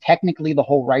mild. It's technically the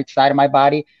whole right side of my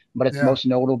body, but it's most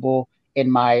notable in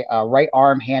my right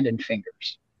arm, hand, and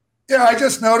fingers. Yeah, I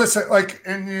just noticed it like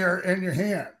in your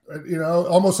hand, you know,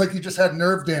 almost like you just had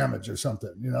nerve damage or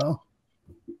something, you know?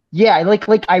 Yeah,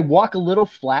 like I walk a little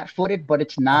flat-footed, but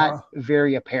it's not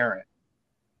very apparent.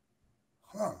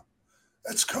 Huh.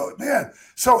 That's cool, man.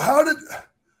 So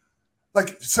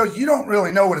so you don't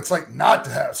really know what it's like not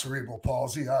to have cerebral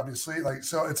palsy, obviously. Like,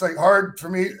 so it's like hard for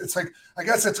me. It's like, I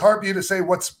guess it's hard for you to say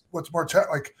what's more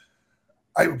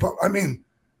I mean,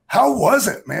 how was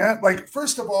it, man? Like,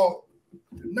 first of all,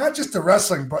 not just the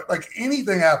wrestling, but like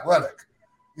anything athletic,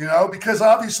 you know, because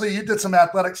obviously you did some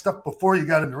athletic stuff before you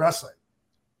got into wrestling.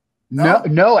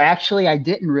 No, actually, I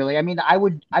didn't really. I mean, I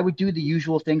would do the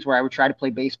usual things where I would try to play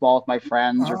baseball with my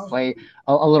friends or play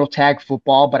a little tag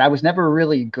football, but I was never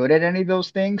really good at any of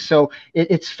those things. So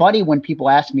it's funny when people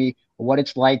ask me what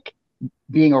it's like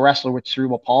being a wrestler with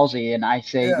cerebral palsy, and I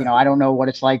say, you know, I don't know what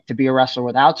it's like to be a wrestler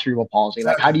without cerebral palsy.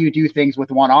 Like, how do you do things with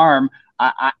one arm?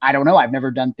 I don't know. I've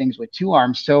never done things with two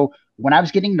arms. So when I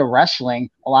was getting into wrestling,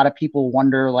 a lot of people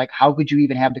wonder, like, how could you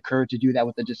even have the courage to do that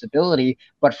with a disability?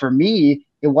 But for me,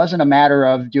 it wasn't a matter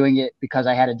of doing it because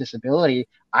I had a disability.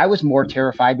 I was more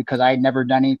terrified because I had never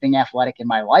done anything athletic in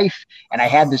my life. And I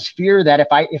had this fear that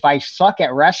if I suck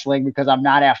at wrestling because I'm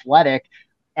not athletic,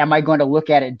 am I going to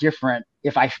look at it different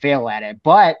if I fail at it?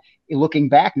 But looking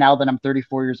back now that I'm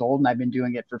 34 years old and I've been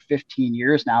doing it for 15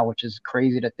 years now, which is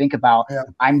crazy to think about,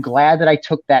 I'm glad that I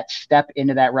took that step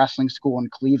into that wrestling school in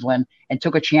Cleveland and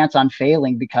took a chance on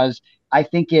failing, because I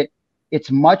think it's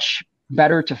much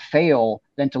better to fail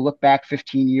than to look back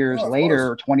 15 years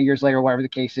later or 20 years later, whatever the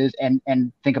case is, and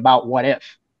think about what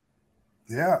if.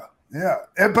 Yeah.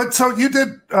 But so you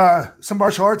did some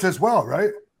martial arts as well,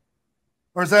 right?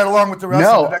 Or is that along with the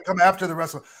wrestling? No. Did that come after the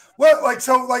wrestling? Well,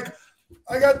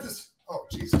 I got this. Oh,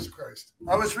 Jesus Christ.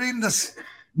 I was reading this.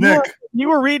 Nick. You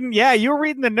were reading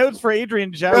the notes for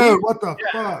Adrian Jowd. Dude, what the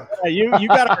fuck? You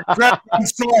got our I'm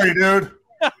sorry, dude.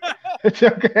 It's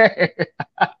okay.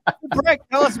 Greg,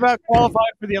 tell us about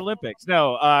qualifying for the Olympics.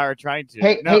 No, or trying to.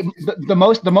 Hey, the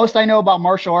most I know about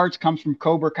martial arts comes from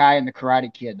Cobra Kai and the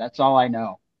Karate Kid. That's all I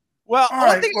know. Well, all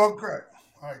right. Well, Greg.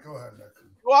 All right, go ahead, Nick.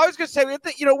 Well, I was gonna say,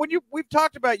 you know, when we've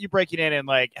talked about you breaking in and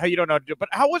like how you don't know how to do it, but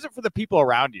how was it for the people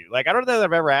around you? Like, I don't know that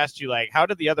I've ever asked you, like, how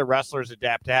did the other wrestlers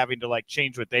adapt to having to like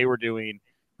change what they were doing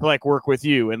to like work with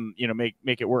you and, you know, make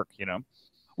it work, you know?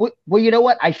 Well, you know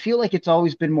what? I feel like it's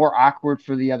always been more awkward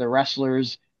for the other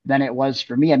wrestlers than it was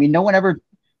for me. I mean, no one ever,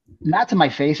 not to my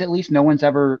face at least, no one's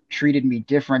ever treated me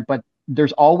different, but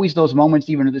there's always those moments,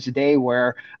 even to this day,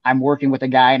 where I'm working with a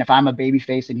guy, and if I'm a baby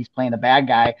face and he's playing the bad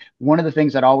guy, one of the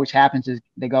things that always happens is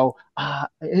they go,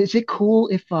 is it cool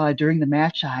if during the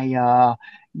match I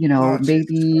you know,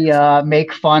 maybe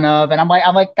make fun of, and I'm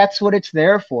like, that's what it's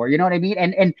there for. You know what I mean?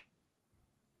 And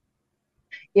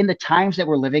in the times that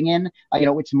we're living in, you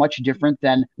know, it's much different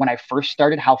than when I first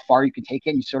started, how far you can take it.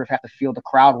 And you sort of have to feel the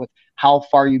crowd with how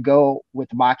far you go with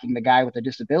mocking the guy with a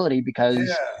disability because,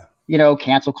 you know,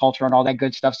 cancel culture and all that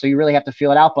good stuff. So you really have to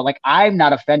feel it out. But like, I'm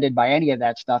not offended by any of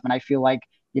that stuff. And I feel like,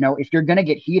 you know, if you're going to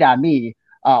get heat on me,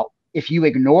 if you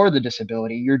ignore the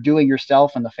disability, you're doing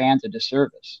yourself and the fans a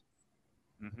disservice.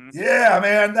 Mm-hmm. Yeah,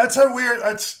 man, that's a weird,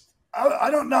 I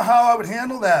don't know how I would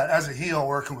handle that as a heel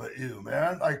working with you,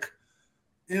 man. Like,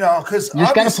 you know, because you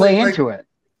just got to play into it.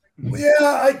 Yeah,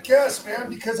 I guess, man,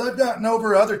 because I've gotten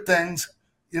over other things,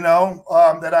 you know,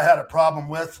 that I had a problem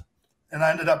with, and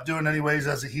I ended up doing anyways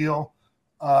as a heel.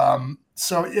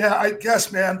 So yeah, I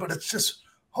guess, man, but it's just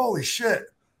holy shit,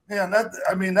 man. That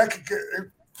could get.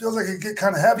 It feels like it could get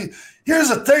kind of heavy. Here's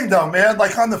the thing, though, man.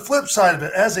 Like on the flip side of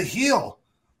it, as a heel,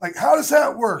 like how does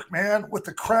that work, man, with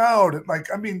the crowd? Like,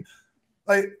 I mean,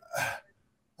 like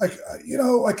you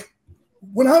know, like.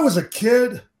 When I was a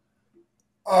kid,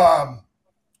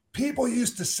 people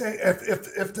used to say if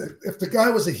the guy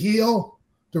was a heel,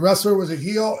 the wrestler was a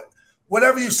heel,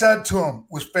 whatever you said to him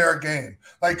was fair game.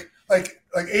 Like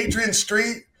Adrian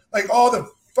Street, like all the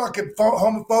fucking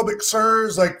homophobic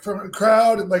slurs like from the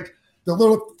crowd and like the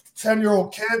little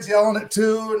 10-year-old kids yelling it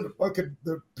too, and the fucking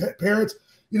the parents.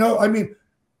 You know, I mean,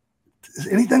 does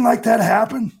anything like that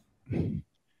happen?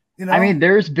 You know? I mean,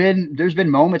 there's been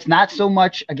moments, not so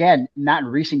much, again, not in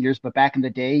recent years, but back in the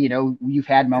day, you know, you've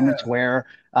had moments where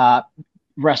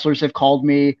wrestlers have called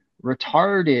me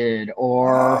retarded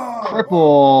or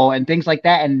cripple and things like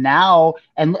that. And now,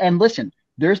 and listen,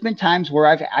 there's been times where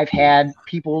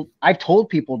I've told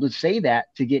people to say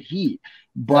that to get heat,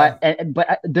 but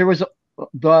there was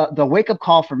the wake up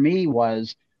call for me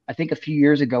was, I think a few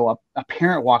years ago, a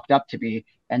parent walked up to me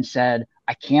and said,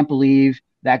 I can't believe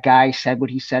that guy said what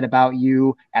he said about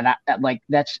you. And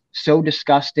that's so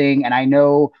disgusting. And I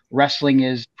know wrestling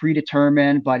is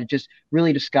predetermined, but it just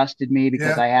really disgusted me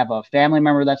because I have a family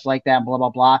member that's like that, blah, blah,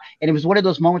 blah. And it was one of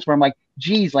those moments where I'm like,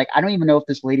 geez, like, I don't even know if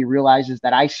this lady realizes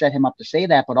that I set him up to say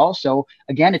that. But also,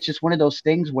 again, it's just one of those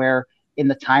things where in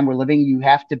the time we're living, you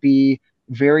have to be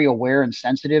very aware and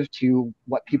sensitive to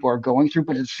what people are going through.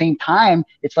 But at the same time,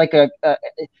 it's like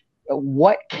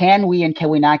what can we and can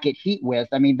we not get heat with?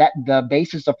 I mean, that the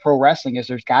basis of pro wrestling is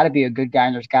there's got to be a good guy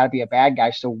and there's got to be a bad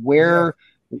guy. So where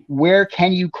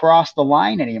can you cross the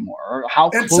line anymore? Or how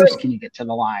close can you get to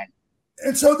the line?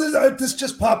 And so this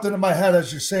just popped into my head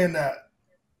as you're saying that,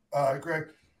 Greg.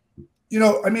 You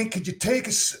know, I mean, could you take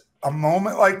a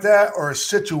moment like that or a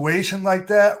situation like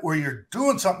that where you're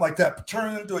doing something like that, but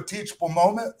turn it into a teachable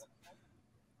moment?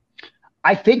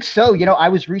 I think so. You know, I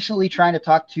was recently trying to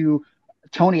talk to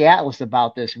Tony Atlas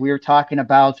about this. We were talking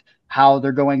about how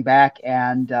they're going back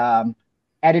and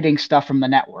editing stuff from the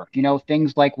network. You know,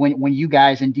 things like when you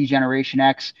guys in D-Generation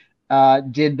X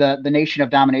did the Nation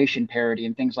of Domination parody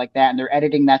and things like that, and they're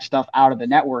editing that stuff out of the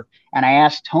network. And I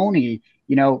asked Tony,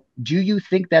 you know, do you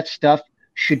think that stuff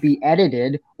should be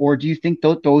edited, or do you think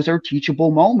those are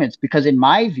teachable moments? Because in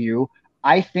my view,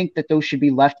 I think that those should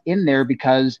be left in there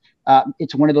because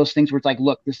it's one of those things where it's like,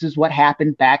 look, this is what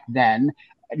happened back then.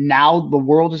 Now the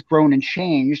world has grown and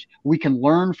changed. We can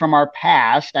learn from our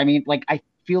past. I mean, like, I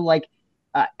feel like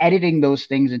editing those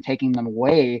things and taking them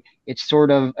away, it's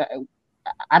sort of,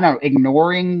 I don't know,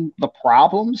 ignoring the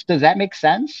problems. Does that make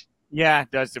sense? Yeah,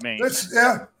 it does to me.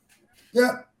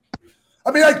 Yeah.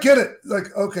 I mean, I get it.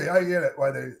 Like, okay, I get it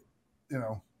why they, you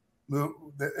know,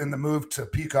 move to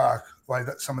Peacock, why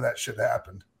some of that shit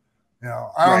happened. You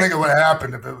know, I don't think it would have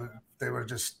happened if they would have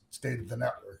just stayed at the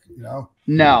network. You know?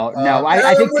 No.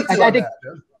 I think,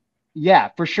 yeah,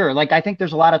 for sure. Like, I think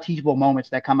there's a lot of teachable moments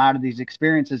that come out of these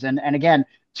experiences. And again,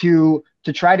 to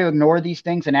try to ignore these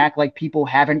things and act like people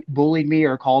haven't bullied me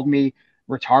or called me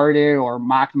retarded or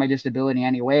mocked my disability in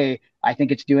any way, I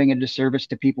think it's doing a disservice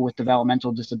to people with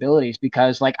developmental disabilities,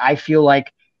 because like, I feel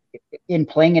like in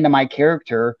playing into my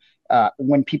character,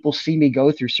 when people see me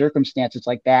go through circumstances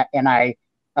like that, and I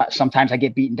Sometimes I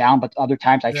get beaten down, but other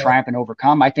times I triumph and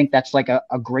overcome. I think that's like a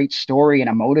great story and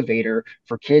a motivator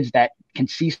for kids that can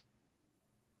see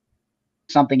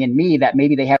something in me that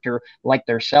maybe they have to like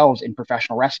themselves in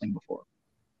professional wrestling before.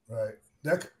 Right.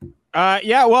 Nick?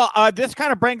 Yeah, well, this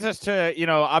kind of brings us to,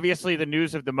 obviously the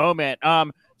news of the moment.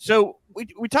 So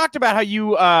we talked about how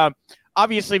you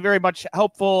obviously very much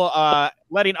helpful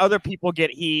letting other people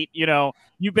get heat.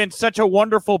 You've been such a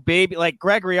wonderful baby, like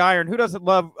Gregory Iron. Who doesn't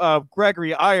love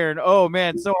Gregory Iron? Oh,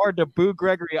 man, so hard to boo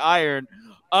Gregory Iron.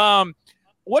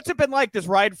 What's it been like, this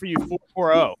ride for you,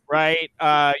 440,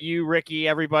 right? You, Ricky,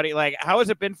 everybody. Like, how has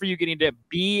it been for you getting to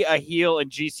be a heel in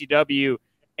GCW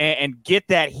and get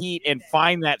that heat and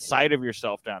find that side of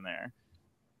yourself down there?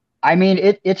 I mean,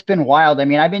 it's been wild. I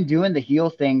mean, I've been doing the heel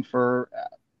thing for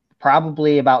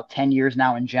probably about 10 years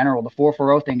now in general. The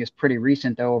 440 thing is pretty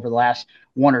recent, though, over the last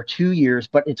 1 or 2 years.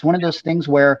 But it's one of those things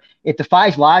where it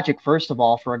defies logic, first of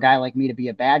all, for a guy like me to be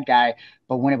a bad guy.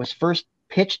 But when it was first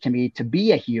pitched to me to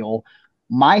be a heel,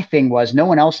 my thing was no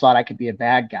one else thought I could be a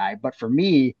bad guy. But for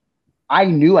me, I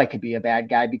knew I could be a bad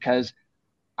guy because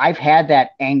I've had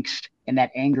that angst and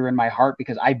that anger in my heart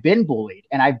because I've been bullied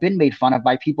and I've been made fun of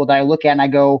by people that I look at and I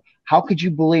go, how could you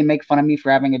bully and make fun of me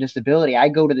for having a disability? I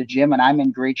go to the gym and I'm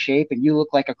in great shape and you look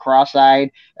like a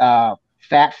cross-eyed,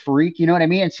 fat freak. You know what I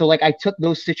mean? And so like I took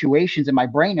those situations in my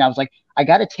brain and I was like, I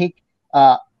got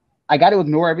to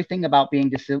ignore everything about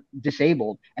being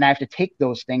disabled. And I have to take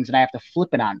those things and I have to flip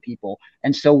it on people.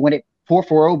 And so when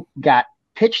 440 got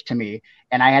pitched to me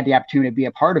and I had the opportunity to be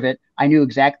a part of it, I knew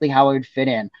exactly how I would fit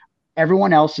in.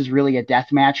 Everyone else is really a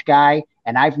deathmatch guy,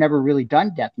 and I've never really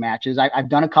done death matches. I've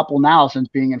done a couple now since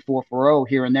being in 440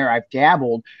 here and there. I've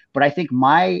dabbled, but I think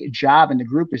my job in the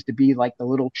group is to be like the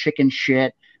little chicken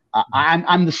shit.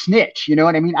 I'm the snitch, you know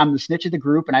what I mean? I'm the snitch of the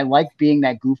group, and I like being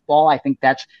that goofball. I think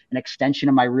that's an extension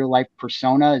of my real life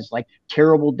persona, is like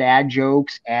terrible dad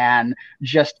jokes, and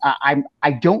just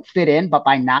I don't fit in, but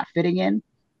by not fitting in,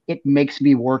 it makes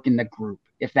me work in the group,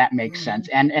 if that makes sense.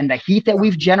 And the heat that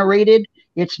we've generated,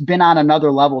 it's been on another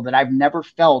level that I've never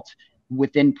felt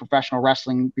within professional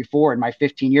wrestling before in my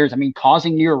 15 years. I mean,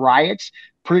 causing near riots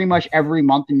pretty much every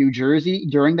month in New Jersey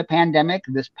during the pandemic.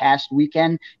 This past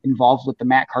weekend involved with the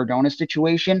Matt Cardona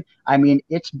situation. I mean,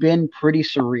 it's been pretty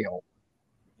surreal.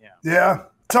 Yeah.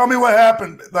 Tell me what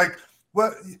happened. Like,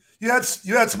 what you had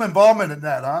some involvement in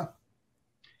that, huh?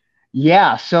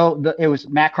 Yeah, so it was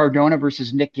Matt Cardona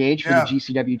versus Nick Gage for the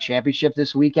GCW Championship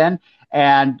this weekend.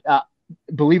 And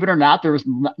believe it or not, there was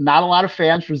not a lot of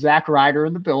fans for Zack Ryder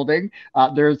in the building.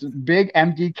 There's a big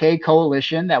MDK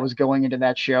coalition that was going into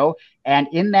that show. And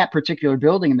in that particular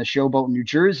building in the Showboat in New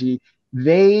Jersey,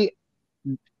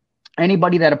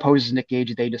 anybody that opposes Nick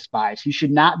Gage, they despise. He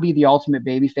should not be the ultimate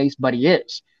babyface, but he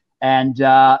is. And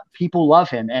people love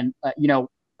him. And,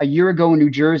 a year ago in New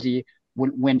Jersey,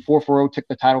 when 440 took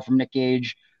the title from Nick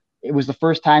Gage, it was the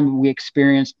first time we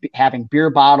experienced having beer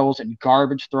bottles and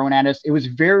garbage thrown at us. It was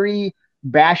very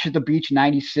Bash at the Beach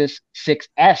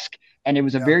 96-esque, and it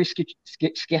was a very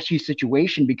sketchy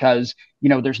situation because,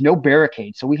 there's no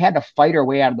barricade. So we had to fight our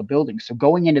way out of the building. So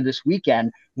going into this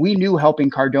weekend, we knew helping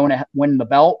Cardona win the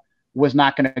belt was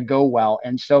not going to go well.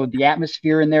 And so the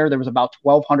atmosphere in there was about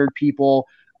 1,200 people.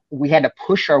 We had to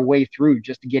push our way through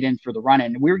just to get in for the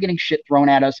run-in. We were getting shit thrown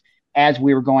at us as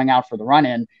we were going out for the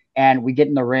run-in, and we get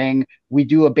in the ring. We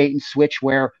do a bait and switch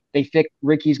where they think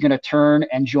Ricky's going to turn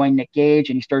and join Nick Gage,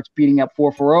 and he starts beating up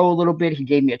 440 a little bit. He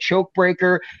gave me a choke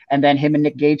breaker, and then him and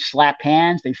Nick Gage slap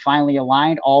hands. They finally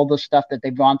aligned all the stuff that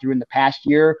they've gone through in the past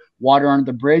year, water under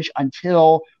the bridge,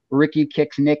 until Ricky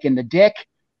kicks Nick in the dick.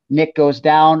 Nick goes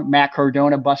down. Matt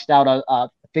Cardona busts out a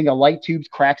thing of light tubes,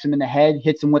 cracks him in the head,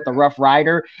 hits him with the Rough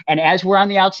Rider. And as we're on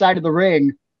the outside of the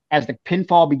ring, as the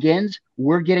pinfall begins,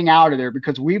 we're getting out of there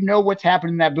because we know what's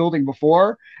happened in that building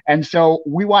before. And so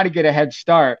we want to get a head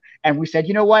start. And we said,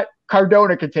 you know what?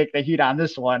 Cardona can take the heat on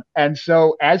this one. And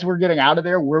so as we're getting out of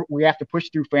there, we have to push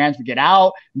through fans to get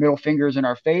out, middle fingers in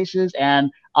our faces.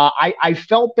 And I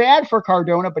felt bad for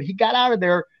Cardona, but he got out of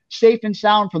there safe and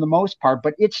sound for the most part.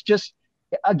 But it's just,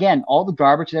 again, all the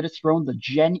garbage that is thrown,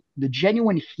 the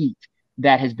genuine heat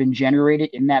that has been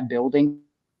generated in that building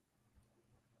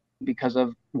because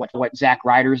of what Zack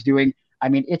Ryder is doing. I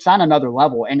mean, it's on another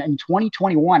level. And in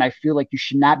 2021, I feel like you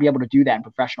should not be able to do that in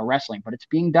professional wrestling, but it's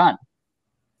being done.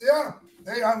 Yeah.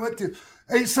 Hey, I'm with you.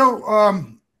 Hey, so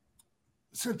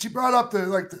since you brought up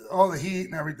all the heat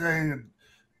and everything,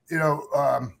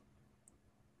 and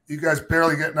you guys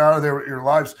barely getting out of there with your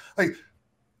lives,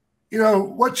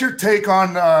 what's your take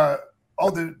on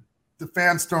all the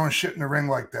fans throwing shit in the ring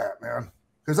like that, man?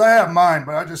 Because I have mine,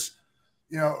 but I just,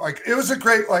 it was a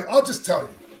great, I'll just tell you,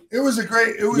 It was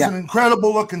an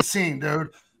incredible looking scene, dude.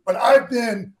 But I've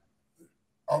been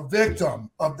a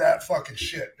victim of that fucking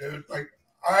shit, dude. Like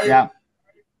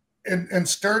in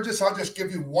Sturgis, I'll just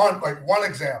give you one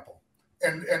example,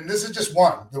 and this is just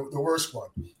one, the worst one.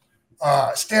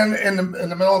 Stand in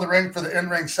the middle of the ring for the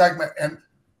in-ring segment, and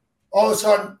all of a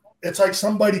sudden, it's like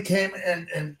somebody came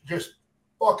and just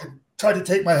fucking tried to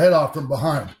take my head off from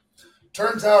behind.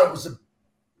 Turns out it was a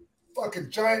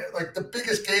fucking giant, like the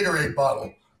biggest Gatorade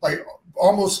bottle, like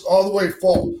almost all the way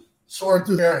full, soaring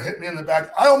through there, hit me in the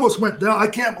back. I almost went down. I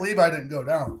can't believe I didn't go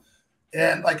down.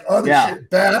 And like other shit,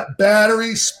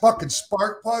 batteries, fucking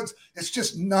spark plugs. It's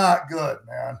just not good,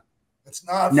 man. It's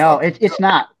not. No, it's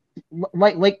not.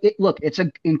 Look, it's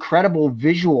an incredible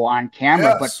visual on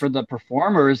camera, but for the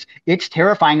performers, it's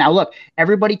terrifying. Now, look,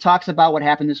 everybody talks about what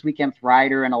happened this weekend with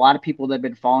Ryder, and a lot of people that have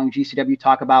been following GCW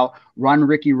talk about Run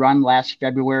Ricky Run last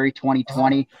February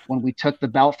 2020 when we took the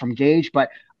belt from Gage. But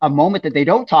a moment that they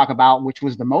don't talk about, which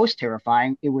was the most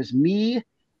terrifying, it was me,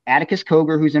 Atticus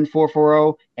Cogar, who's in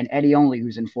 440, and Eddie Only,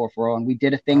 who's in 440, and we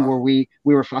did a thing where we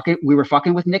were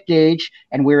fucking with Nick Gage,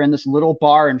 and we were in this little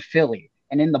bar in Philly,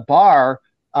 and in the bar.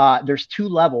 There's 2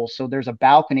 levels, so there's a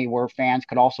balcony where fans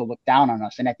could also look down on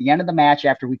us. And at the end of the match,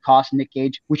 after we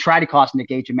tried to cost Nick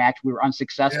Gage a match, we were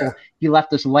unsuccessful. Yeah. He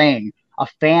left us laying. A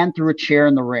fan threw a chair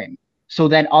in the ring. So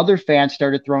then other fans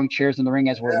started throwing chairs in the ring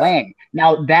as we're laying.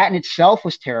 Now, that in itself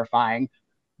was terrifying,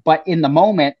 but in the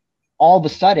moment, all of a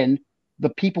sudden,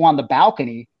 the people on the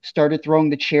balcony started throwing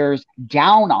the chairs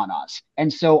down on us.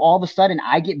 And so all of a sudden,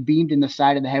 I get beamed in the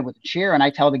side of the head with a chair, and I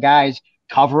tell the guys,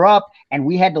 cover up, and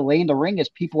we had to lay in the ring as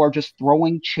people are just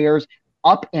throwing chairs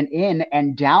up and in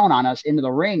and down on us into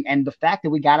the ring. And the fact that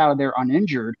we got out of there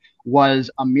uninjured was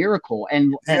a miracle.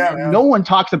 And no one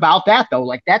talks about that, though.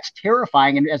 Like, that's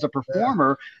terrifying. And as a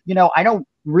performer, I don't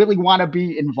really want to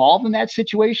be involved in that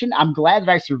situation. I'm glad that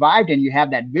I survived, and you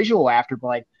have that visual after, but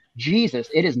like, Jesus,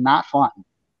 it is not fun.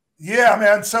 Yeah,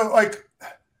 man. So like,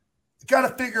 you got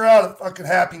to figure out a fucking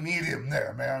happy medium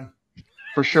there, man.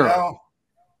 For sure.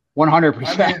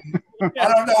 100%. I mean, I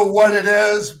don't know what it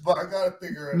is, but I got to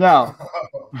figure it out.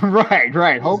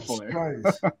 Right. Hopefully.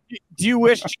 Do you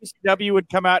wish GCW would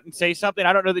come out and say something?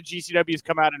 I don't know that GCW's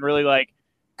come out and really like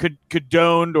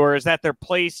condoned, or is that their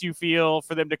place, you feel,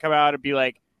 for them to come out and be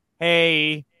like,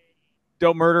 hey,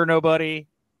 don't murder nobody?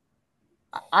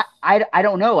 I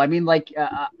don't know. I mean, like,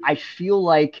 I feel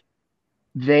like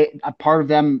a part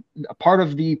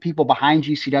of the people behind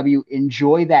GCW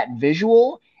enjoy that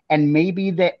visual. And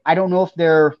maybe I don't know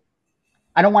if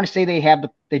I don't want to say they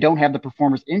don't have the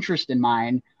performer's interest in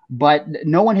mind, but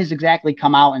no one has exactly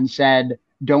come out and said,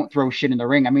 don't throw shit in the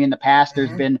ring. I mean, in the past,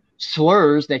 there's been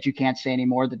slurs that you can't say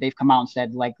anymore that they've come out and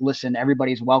said, like, listen,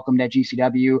 everybody's welcomed at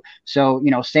GCW. So,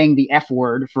 saying the F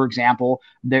word, for example,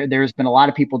 there's been a lot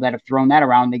of people that have thrown that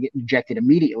around. They get ejected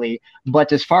immediately.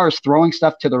 But as far as throwing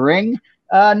stuff to the ring,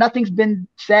 nothing's been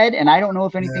said, and I don't know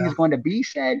if anything is going to be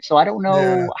said. So I don't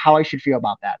know how I should feel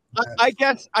about that. I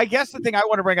guess the thing I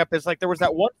want to bring up is, like, there was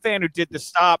that one fan who did the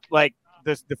stop, like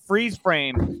the freeze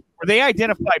frame, where they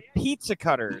identified pizza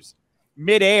cutters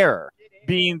midair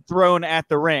being thrown at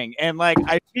the ring. And like,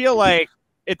 I feel like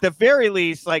at the very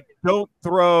least, like, don't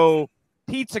throw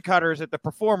pizza cutters at the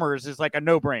performers is like a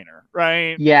no-brainer,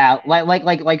 right? Yeah,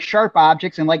 like sharp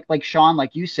objects, and like Sean,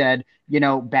 like you said,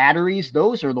 batteries,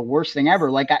 those are the worst thing ever.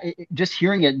 Like, just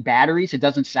hearing it, batteries, it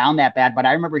doesn't sound that bad, but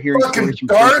I remember hearing stories from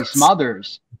Tracy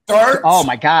Smothers. Darts? Oh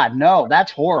my God, no,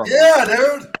 that's horrible. Yeah,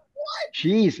 dude. What?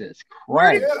 Jesus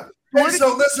Christ. Yeah. Hey,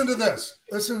 so listen to this.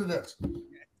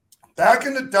 Back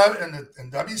in in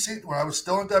WC, when I was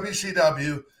still in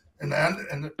WCW, and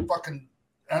the fucking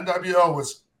NWO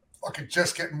was fucking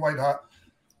just getting white hot,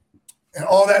 and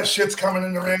all that shit's coming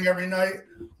in the ring every night.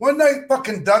 One night,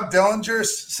 fucking Doug Dillinger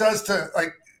says to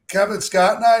like Kevin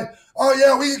Scott and I, "Oh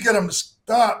yeah, we can get them to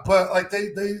stop, but like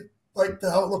they like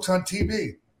how it looks on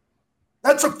TV."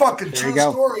 That's a fucking true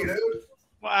story, dude.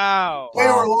 Wow. They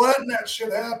were letting that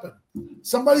shit happen.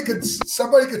 Somebody could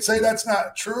say that's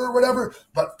not true or whatever,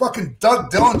 but fucking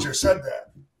Doug Dillinger said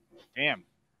that. Damn.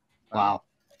 Wow.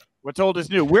 What's old is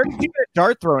new. Where did you get a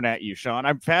dart thrown at you, Sean?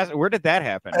 I'm fast. Where did that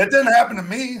happen? It didn't happen to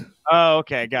me. Oh,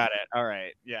 okay. Got it. All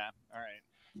right. Yeah. All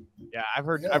right. Yeah, I've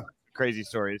heard crazy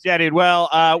stories. Yeah, dude. Well,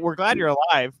 we're glad you're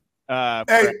alive.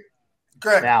 Hey,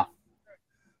 Greg. Yeah.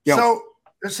 So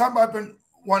there's something I've been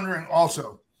wondering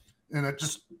also, and it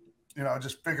just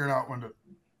figuring out when to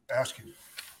ask you.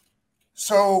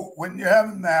 So when you're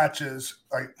having matches,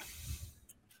 like,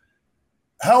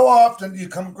 how often do you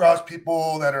come across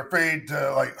people that are afraid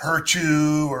to like hurt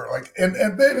you, or like, and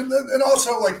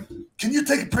also, like, can you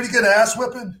take a pretty good ass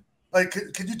whipping? Like,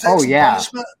 could you take some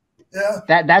punishment?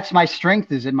 That's my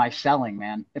strength, is in my selling,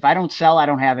 man. If I don't sell, I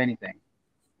don't have anything.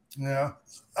 Yeah.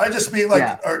 I just mean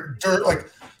or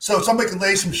dirt, so somebody can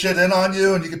lay some shit in on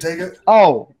you and you can take it.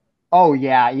 Oh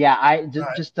yeah. I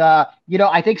just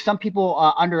I think some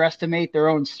people underestimate their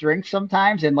own strength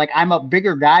sometimes, and I'm a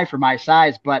bigger guy for my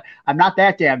size, but I'm not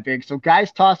that damn big. So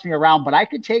guys toss me around, but I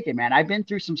could take it, man. I've been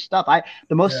through some stuff.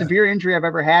 The most severe injury I've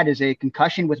ever had is a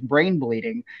concussion with brain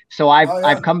bleeding. So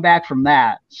I've come back from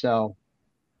that. So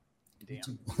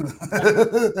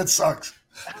that sucks.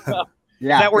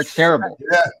 Yeah, it's terrible.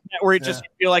 Yeah, where you just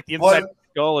feel like the inside of the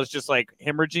skull is just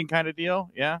hemorrhaging kind of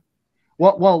deal. Yeah.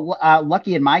 Well,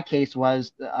 lucky in my case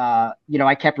was,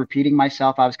 I kept repeating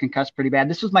myself. I was concussed pretty bad.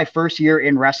 This was my first year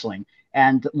in wrestling.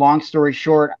 And long story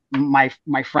short, my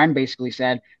friend basically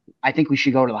said, I think we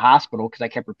should go to the hospital because I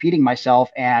kept repeating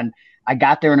myself. And I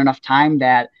got there in enough time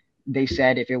that they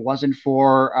said if it wasn't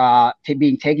for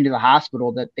being taken to the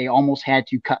hospital, that they almost had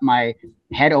to cut my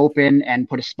head open and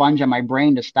put a sponge on my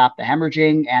brain to stop the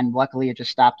hemorrhaging. And luckily it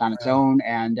just stopped on its own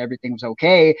and everything was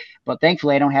okay. But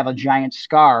thankfully I don't have a giant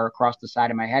scar across the side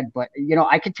of my head. But,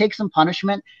 I could take some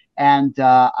punishment, and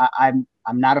I'm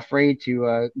not afraid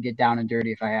to get down and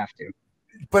dirty if I have to.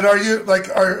 But are you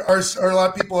are a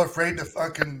lot of people afraid to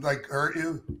fucking hurt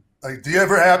you? Do you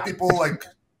ever have people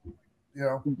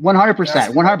 100%,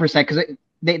 100%. Because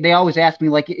they always ask me,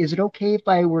 is it okay if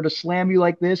I were to slam you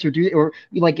like this, or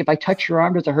if I touch your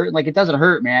arm, does it hurt? It doesn't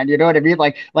hurt, man. You know what I mean?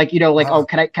 Oh,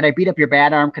 can I beat up your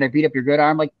bad arm? Can I beat up your good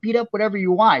arm? Beat up whatever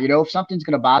you want. If something's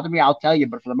gonna bother me, I'll tell you.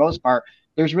 But for the most part,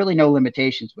 there's really no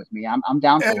limitations with me. I'm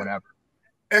down for whatever.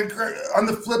 And on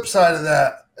the flip side of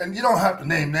that, and you don't have to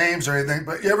name names or anything,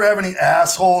 but you ever have any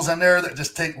assholes in there that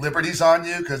just take liberties on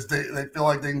you because they feel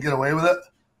like they can get away with it?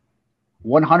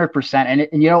 100%.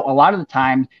 And a lot of the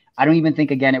time, I don't even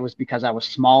think, again, it was because I was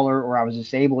smaller or I was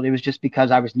disabled. It was just because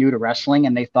I was new to wrestling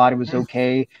and they thought it was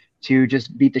okay to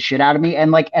just beat the shit out of me.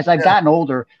 And as I've gotten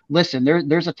older, listen,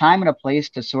 there's a time and a place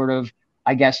to sort of,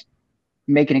 I guess,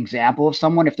 make an example of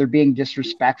someone if they're being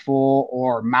disrespectful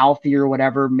or mouthy or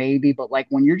whatever, maybe. But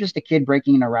when you're just a kid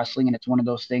breaking into wrestling and it's one of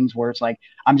those things where it's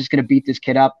I'm just going to beat this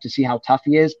kid up to see how tough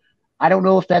he is. I don't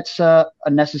know if that's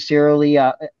necessarily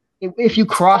if you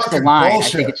cross the line,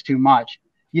 bullshit. I think it's too much.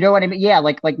 You know what I mean? Yeah,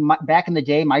 back in the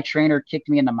day, my trainer kicked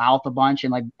me in the mouth a bunch,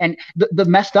 and the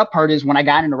messed up part is when I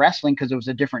got into wrestling, because it was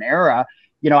a different era.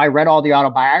 I read all the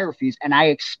autobiographies, and I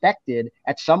expected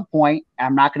at some point,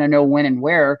 I'm not going to know when and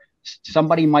where,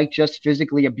 somebody might just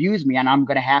physically abuse me, and I'm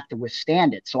going to have to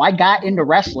withstand it. So I got into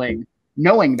wrestling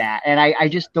knowing that, and I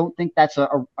just don't think that's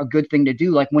a good thing to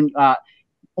do. When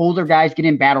older guys get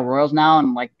in battle royals now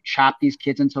and chop these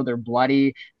kids until they're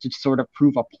bloody to sort of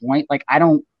prove a point. I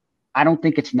don't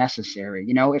think it's necessary.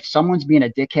 If someone's being a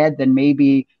dickhead, then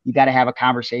maybe you got to have a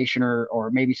conversation or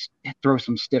maybe throw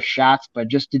some stiff shots, but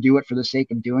just to do it for the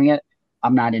sake of doing it,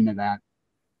 I'm not into that.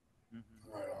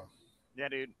 Yeah,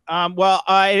 dude. Well,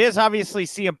 it is obviously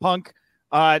CM Punk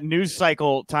news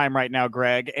cycle time right now,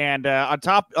 Greg. And on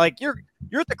top, you're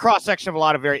at the cross section of a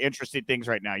lot of very interesting things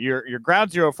right now. You're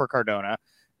ground zero for Cardona.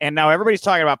 And now everybody's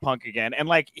talking about Punk again. And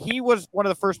he was one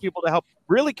of the first people to help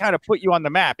really kind of put you on the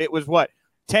map. It was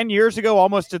 10 years ago,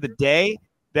 almost to the day,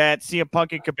 that CM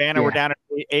Punk and Cabana were down at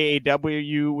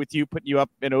AAW with you, putting you up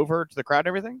and over to the crowd and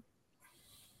everything.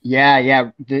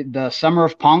 Yeah. The summer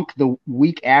of Punk, the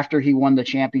week after he won the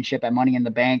championship at Money in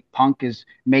the Bank, Punk is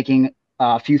making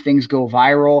a few things go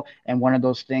viral. And one of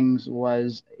those things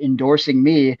was endorsing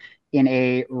me in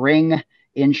a ring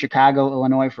in Chicago,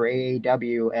 Illinois for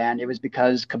AAW. And it was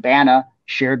because Cabana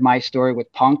shared my story with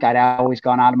Punk. I'd always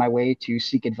gone out of my way to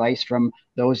seek advice from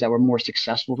those that were more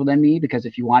successful than me, because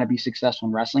if you want to be successful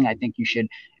in wrestling, I think you should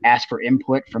ask for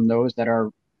input from those that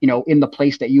are, in the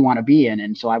place that you want to be in.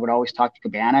 And so I would always talk to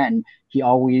Cabana, and he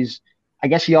always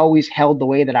held the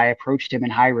way that I approached him in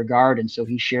high regard. And so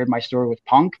he shared my story with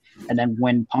Punk. And then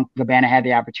when Punk and Cabana had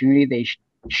the opportunity, they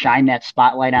shine that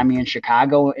spotlight on me in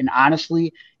Chicago. And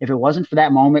honestly, if it wasn't for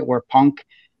that moment where Punk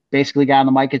basically got on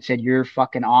the mic and said, "You're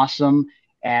fucking awesome,"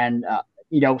 and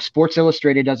Sports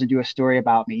Illustrated doesn't do a story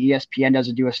about me, ESPN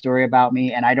doesn't do a story about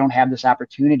me, and I don't have this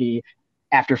opportunity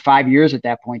after 5 years at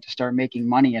that point to start making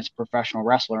money as a professional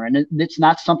wrestler. And it's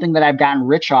not something that I've gotten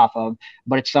rich off of,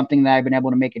 but it's something that I've been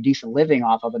able to make a decent living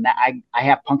off of. And that I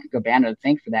have Punk and Cabana to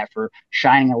thank for that, for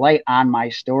shining a light on my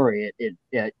story.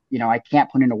 I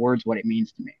can't put into words what it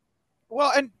means to me.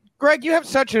 Well, and Greg, you have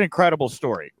such an incredible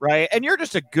story, right? And you're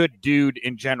just a good dude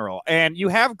in general, and you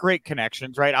have great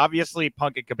connections, right? Obviously,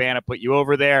 Punk and Cabana put you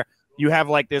over there. You have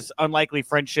this unlikely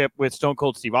friendship with Stone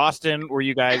Cold Steve Austin, where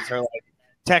you guys are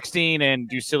texting and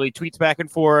do silly tweets back and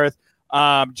forth.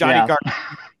 Johnny Gargano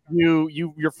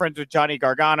you're friends with Johnny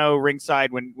Gargano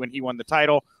ringside when he won the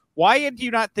title. Why do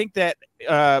you not think that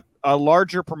a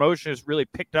larger promotion has really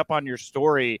picked up on your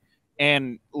story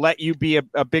and let you be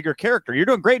a bigger character? You're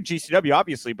doing great in GCW,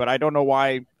 obviously, but I don't know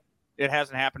why it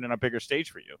hasn't happened in a bigger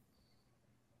stage for you.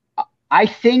 I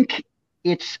think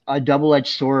it's a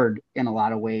double-edged sword in a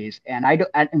lot of ways. And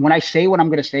when I say what I'm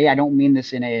going to say, I don't mean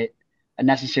this in a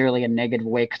necessarily a negative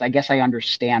way, because I guess I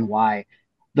understand why.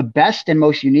 The best and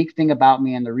most unique thing about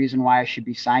me, and the reason why I should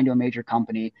be signed to a major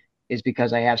company, is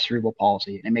because I have cerebral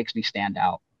palsy, and it makes me stand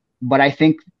out. But I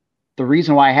think the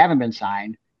reason why I haven't been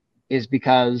signed is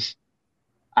because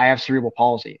I have cerebral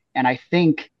palsy. And I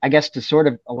think, I guess to sort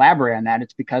of elaborate on that,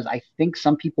 it's because I think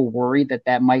some people worry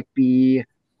that might be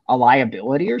a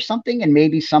liability or something. And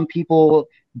maybe some people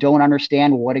don't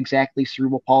understand what exactly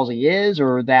cerebral palsy is,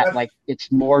 or that like it's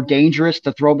more dangerous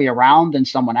to throw me around than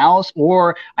someone else.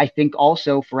 Or I think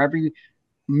also for every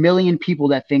million people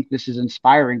that think this is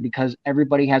inspiring, because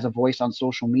everybody has a voice on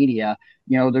social media,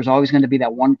 there's always going to be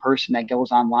that one person that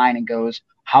goes online and goes,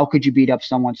 how could you beat up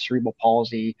someone's cerebral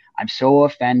palsy? I'm so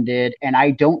offended. And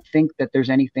I don't think that there's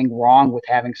anything wrong with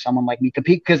having someone like me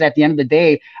compete, because at the end of the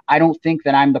day, I don't think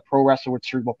that I'm the pro wrestler with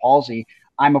cerebral palsy.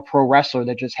 I'm a pro wrestler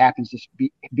that just happens to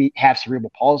have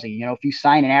cerebral palsy. If you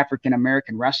sign an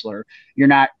African-American wrestler, you're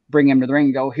not bringing him to the ring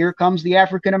and go, here comes the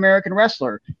African-American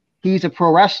wrestler. He's a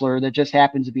pro wrestler that just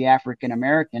happens to be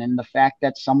African-American. And the fact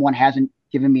that someone hasn't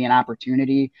given me an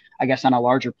opportunity, I guess, on a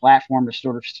larger platform to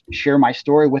sort of share my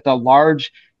story with a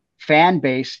large fan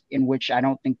base, in which I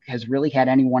don't think has really had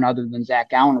anyone other than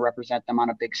Zach Gowen represent them on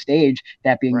a big stage,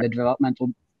 that being right.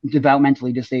 The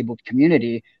developmentally disabled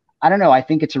community. I don't know. I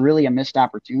think it's really a missed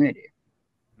opportunity.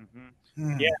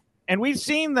 Mm-hmm. Yeah. And we've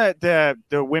seen the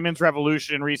women's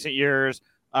revolution in recent years.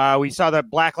 We saw the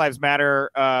Black Lives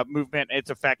Matter movement, its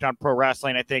effect on pro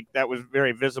wrestling. I think that was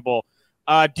very visible.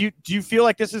 Do you feel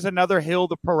like this is another hill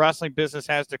the pro wrestling business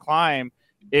has to climb,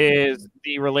 is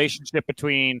the relationship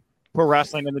between pro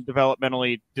wrestling and the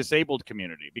developmentally disabled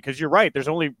community? Because you're right. There's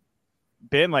only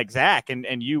been like Zach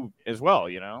and you as well,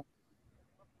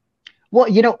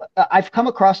 Well, I've come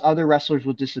across other wrestlers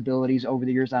with disabilities over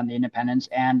the years on the independents.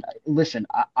 And listen,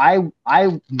 I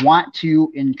want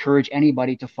to encourage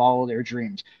anybody to follow their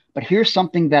dreams. But here's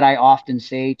something that I often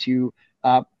say to,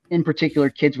 in particular,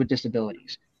 kids with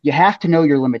disabilities. You have to know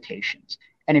your limitations.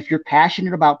 And if you're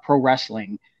passionate about pro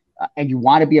wrestling and you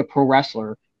want to be a pro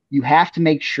wrestler, you have to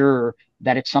make sure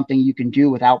that it's something you can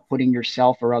do without putting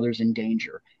yourself or others in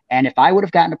danger. And if I would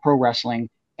have gotten to pro wrestling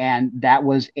and that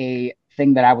was a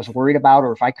thing that I was worried about,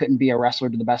 or if I couldn't be a wrestler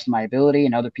to the best of my ability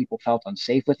and other people felt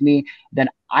unsafe with me, then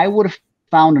I would have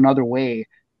found another way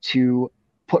to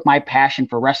put my passion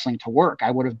for wrestling to work. I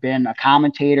would have been a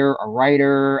commentator, a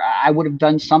writer. I would have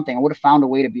done something. I would have found a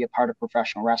way to be a part of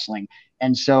professional wrestling.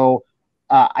 And so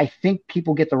I think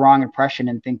people get the wrong impression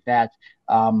and think that,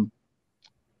 God,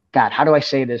 how do I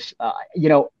say this?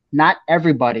 Not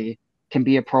everybody can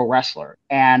be a pro wrestler.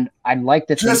 And I'd like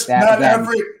to think that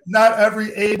not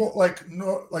every able,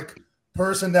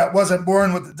 person that wasn't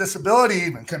born with a disability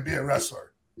even can be a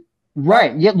wrestler.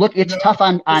 Right. Yeah. Look, it's tough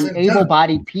on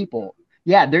able-bodied people.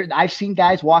 Yeah. I've seen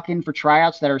guys walk in for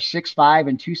tryouts that are 6'5"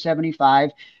 and 275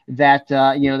 that,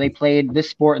 they played this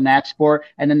sport and that sport,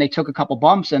 and then they took a couple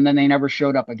bumps and then they never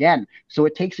showed up again. So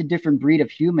it takes a different breed of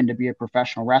human to be a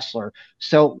professional wrestler.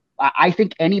 So I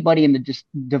think anybody in the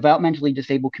developmentally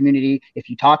disabled community,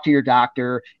 if you talk to your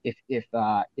doctor, if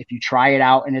you try it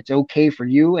out and it's okay for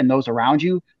you and those around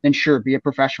you, then sure, be a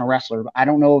professional wrestler. I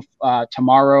don't know if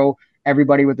tomorrow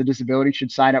everybody with a disability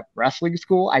should sign up for wrestling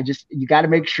school. You got to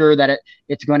make sure that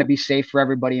it's going to be safe for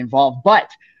everybody involved. But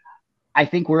I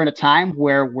think we're in a time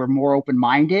where we're more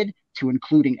open-minded to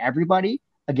including everybody.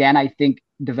 Again, I think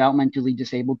developmentally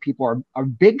disabled people are a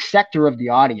big sector of the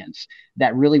audience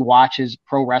that really watches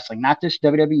pro wrestling, not just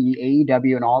WWE,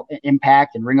 AEW, and all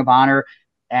Impact and Ring of Honor.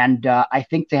 And I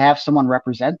think to have someone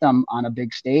represent them on a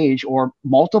big stage, or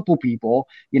multiple people,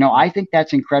 I think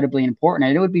that's incredibly important.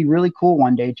 And it would be really cool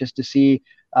one day just to see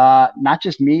not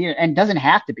just me, and it doesn't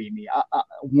have to be me,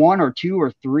 one or two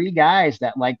or three guys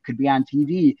that could be on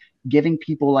TV, giving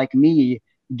people like me,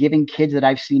 giving kids that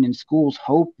I've seen in schools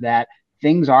hope that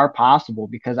things are possible,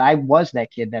 because I was that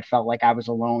kid that felt like I was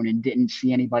alone and didn't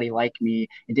see anybody like me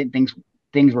and didn't think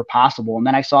things were possible. And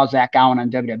then I saw Zach Gowen on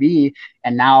WWE,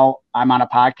 and now I'm on a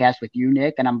podcast with you,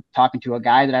 Nick, and I'm talking to a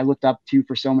guy that I looked up to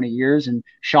for so many years, and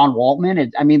Sean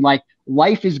Waltman.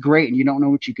 Life is great, and you don't know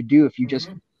what you could do if you just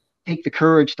take the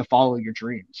courage to follow your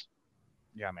dreams.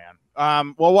 Yeah,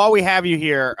 man. Well, while we have you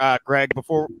here, Greg,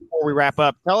 before we wrap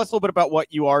up, tell us a little bit about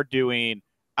what you are doing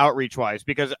outreach wise,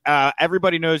 because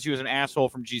everybody knows you as an asshole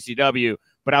from GCW,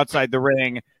 but outside the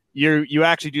ring, you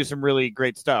actually do some really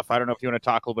great stuff. I don't know if you want to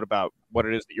talk a little bit about what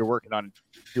it is that you're working on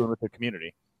doing with the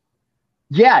community.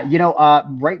 Yeah,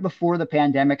 right before the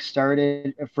pandemic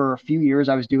started, for a few years,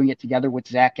 I was doing it together with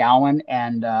Zach Gowen,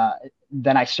 and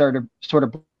then I started sort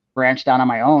of branched out on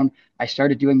my own. I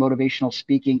started doing motivational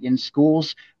speaking in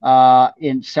schools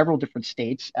in several different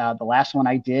states. The last one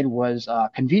I did was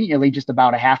conveniently just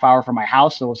about a half hour from my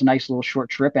house, so it was a nice little short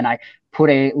trip, and I put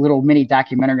a little mini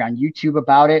documentary on YouTube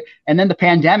about it. And then the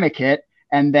pandemic hit,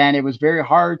 and then it was very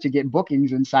hard to get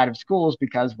bookings inside of schools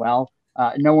because, well,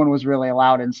 no one was really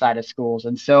allowed inside of schools.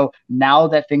 And so now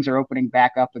that things are opening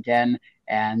back up again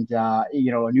and, a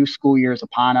new school year is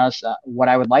upon us, what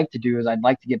I would like to do is I'd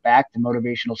like to get back to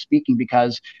motivational speaking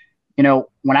because,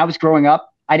 when I was growing up,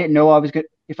 I didn't know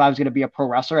if I was going to be a pro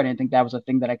wrestler. I didn't think that was a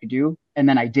thing that I could do. And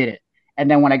then I did it. And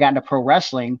then when I got into pro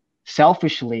wrestling,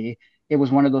 selfishly, it was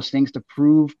one of those things to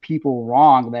prove people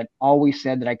wrong that always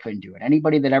said that I couldn't do it.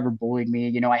 Anybody that ever bullied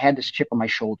me, I had this chip on my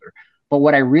shoulder. But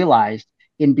what I realized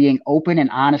in being open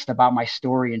and honest about my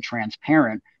story and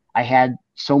transparent, I had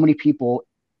so many people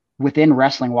within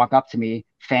wrestling walk up to me,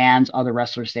 fans, other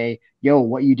wrestlers say, yo,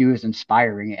 what you do is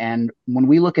inspiring. And when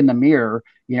we look in the mirror,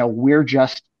 we're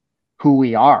just who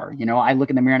we are. I look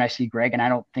in the mirror and I see Greg and I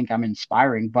don't think I'm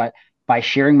inspiring, but by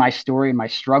sharing my story and my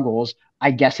struggles,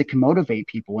 I guess it can motivate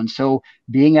people. And so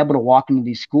being able to walk into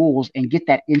these schools and get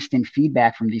that instant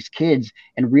feedback from these kids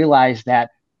and realize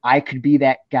that I could be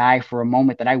that guy for a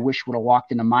moment that I wish would have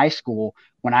walked into my school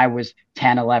when I was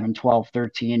 10, 11, 12,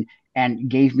 13, and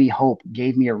gave me hope,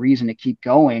 gave me a reason to keep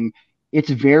going. It's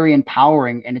very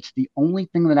empowering. And it's the only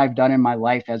thing that I've done in my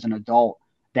life as an adult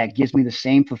that gives me the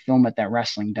same fulfillment that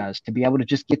wrestling does, to be able to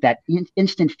just get that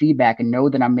instant feedback and know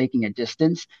that I'm making a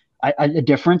difference.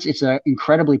 It's an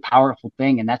incredibly powerful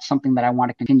thing. And that's something that I want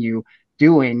to continue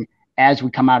doing as we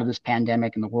come out of this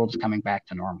pandemic and the world is coming back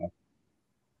to normal.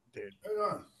 Dude.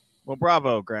 Well,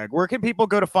 bravo, Greg. Where can people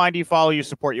go to find you, follow you,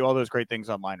 support you, all those great things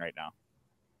online right now?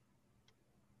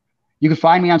 You can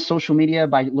find me on social media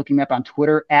by looking me up on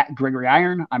Twitter at Gregory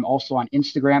Iron. I'm also on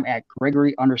Instagram at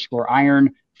Gregory_Iron,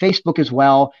 Facebook as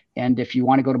well. And if you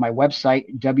want to go to my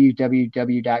website,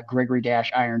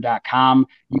 www.gregory-iron.com,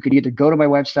 you could either go to my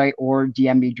website or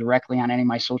DM me directly on any of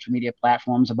my social media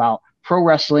platforms about pro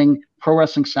wrestling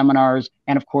seminars,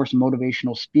 and of course,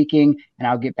 motivational speaking. And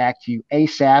I'll get back to you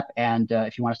ASAP. And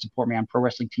if you want to support me on Pro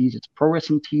Wrestling Tees, it's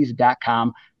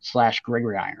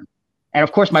prowrestlingtees.com/Gregory Iron. And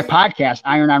of course, my podcast,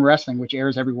 Iron on Wrestling, which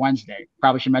airs every Wednesday.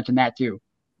 Probably should mention that too.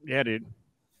 Yeah, dude.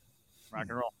 Rock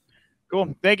and roll.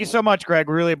 Cool. Thank you so much, Greg.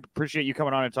 We really appreciate you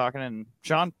coming on and talking. And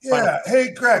Sean? Yeah.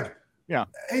 Hey, Greg. Yeah.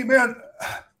 Hey, man,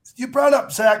 you brought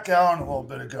up Zach Gowen a little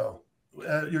bit ago.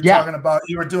 You're talking about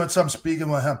you were doing some speaking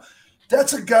with him.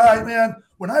 That's a guy, man,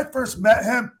 when I first met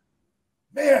him,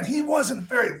 man, he wasn't a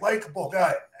very likable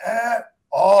guy at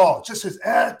all. Just his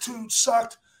attitude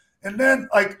sucked. And then,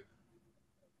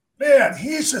 man,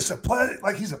 he's just a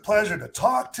pleasure to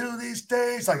talk to these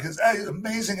days. Like his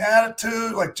amazing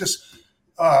attitude,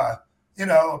 pot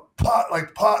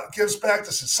gives back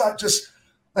to society. Just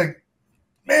man,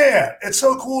 it's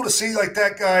so cool to see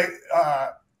that guy,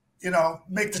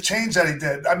 make the change that he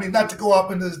did. I mean, not to go up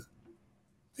into,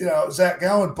 Zach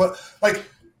Gowen, but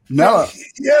no,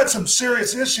 he had some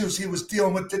serious issues he was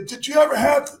dealing with. Did you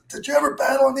ever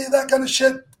battle any of that kind of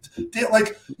shit? I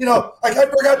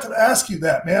forgot to ask you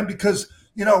that, man, because,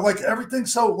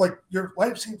 everything's so, your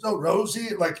life seems so rosy,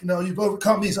 you've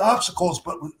overcome these obstacles,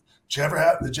 but did you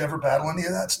ever battle any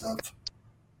of that stuff?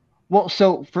 Well,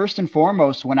 so first and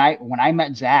foremost, when I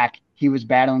met Zach, he was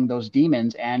battling those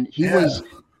demons, and he was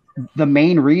the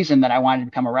main reason that I wanted to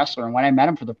become a wrestler. And when I met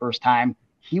him for the first time,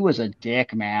 he was a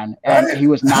dick, man. And he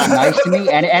was not nice to me.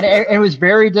 And it was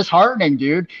very disheartening,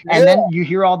 dude. And then you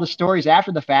hear all the stories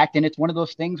after the fact. And it's one of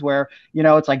those things where,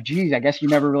 it's like, geez, I guess you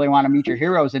never really want to meet your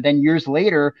heroes. And then years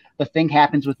later, the thing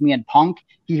happens with me and Punk.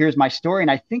 He hears my story. And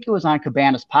I think it was on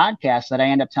Cabana's podcast that I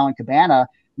end up telling Cabana,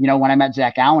 when I met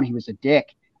Zach Gowen, he was a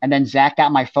dick. And then Zach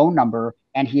got my phone number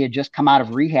and he had just come out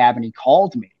of rehab and he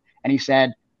called me and he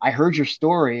said, I heard your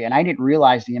story and I didn't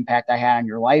realize the impact I had on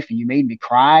your life and you made me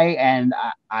cry and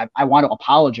I want to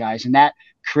apologize. And that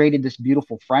created this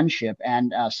beautiful friendship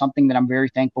and something that I'm very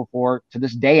thankful for to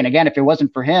this day. And again, if it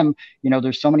wasn't for him,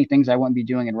 there's so many things I wouldn't be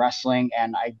doing in wrestling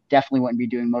and I definitely wouldn't be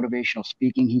doing motivational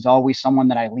speaking. He's always someone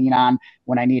that I lean on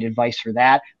when I need advice for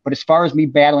that. But as far as me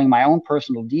battling my own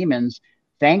personal demons,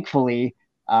 thankfully,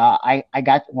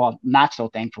 not so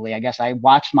thankfully, I guess I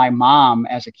watched my mom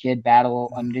as a kid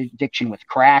battle an addiction with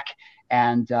crack.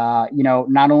 And,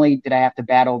 not only did I have to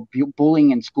battle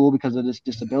bullying in school because of this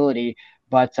disability,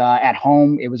 But at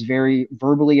home, it was very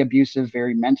verbally abusive,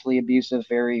 very mentally abusive,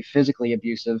 very physically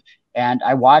abusive. And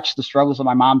I watched the struggles that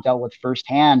my mom dealt with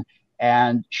firsthand.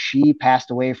 And she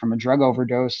passed away from a drug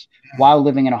overdose while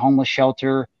living in a homeless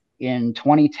shelter in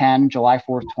 2010, July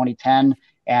 4th, 2010.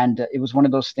 And it was one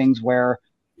of those things where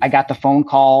I got the phone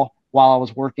call while I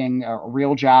was working a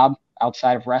real job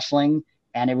outside of wrestling.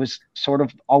 And it was sort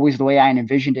of always the way I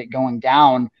envisioned it going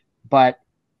down. But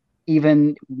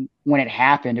even when it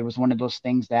happened, it was one of those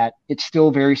things that it's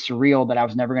still very surreal that I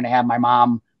was never going to have my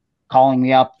mom calling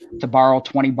me up to borrow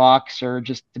 $20 or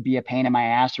just to be a pain in my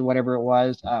ass or whatever it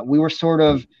was.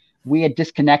 We had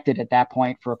disconnected at that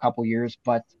point for a couple years,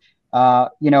 but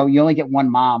you only get one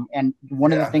mom. And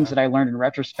one of the things that I learned in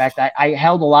retrospect, I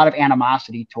held a lot of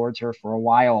animosity towards her for a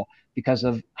while because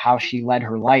of how she led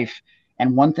her life.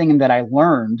 And one thing that I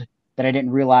learned that I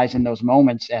didn't realize in those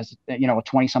moments as, a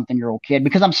 20-something-year-old kid,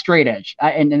 because I'm straight edge,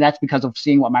 and that's because of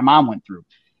seeing what my mom went through.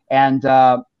 And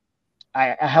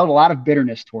I held a lot of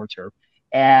bitterness towards her.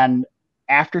 And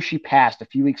after she passed, a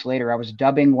few weeks later, I was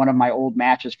dubbing one of my old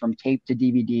matches from tape to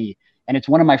DVD. And it's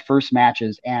one of my first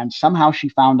matches. And somehow she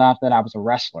found out that I was a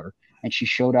wrestler. And she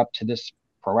showed up to this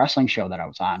pro wrestling show that I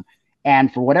was on.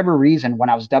 And for whatever reason, when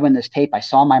I was dubbing this tape, I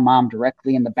saw my mom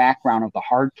directly in the background of the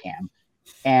hard cam.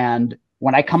 And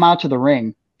when I come out to the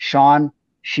ring, Sean,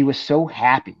 she was so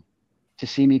happy to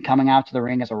see me coming out to the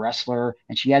ring as a wrestler.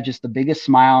 And she had just the biggest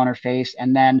smile on her face.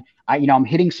 And then I'm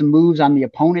hitting some moves on the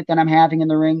opponent that I'm having in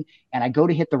the ring. And I go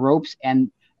to hit the ropes,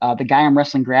 and the guy I'm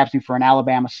wrestling grabs me for an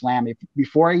Alabama slam.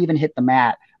 Before I even hit the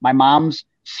mat, my mom's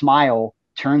smile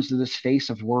turns to this face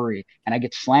of worry. And I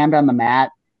get slammed on the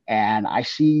mat, and I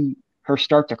see her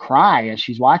start to cry as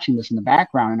she's watching this in the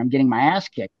background, and I'm getting my ass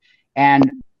kicked.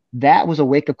 And that was a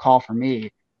wake-up call for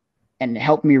me, and it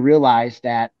helped me realize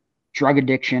that drug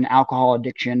addiction, alcohol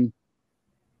addiction,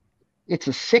 it's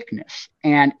a sickness.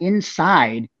 And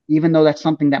inside, even though that's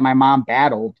something that my mom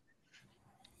battled,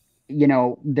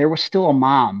 there was still a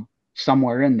mom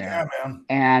somewhere in there. Yeah,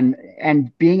 man.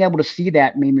 And being able to see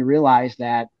that made me realize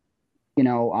that,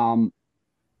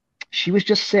 she was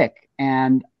just sick.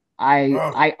 And I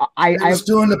was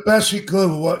doing the best she could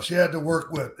with what she had to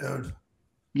work with, dude.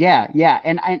 Yeah.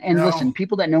 And listen,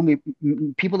 people that know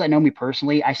me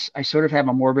personally, I sort of have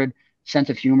a morbid sense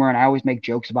of humor, and I always make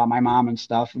jokes about my mom and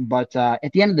stuff. But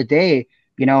at the end of the day,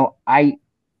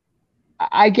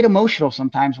 I get emotional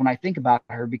sometimes when I think about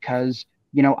her, because,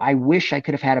 I wish I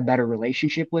could have had a better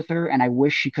relationship with her, and I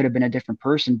wish she could have been a different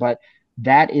person. But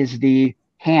that is the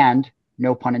hand,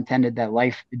 no pun intended, that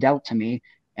life dealt to me.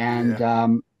 And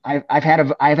I've had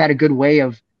a good way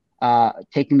of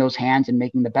taking those hands and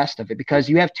making the best of it, because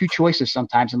you have two choices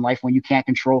sometimes in life when you can't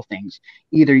control things.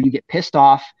 Either you get pissed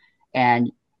off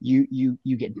and you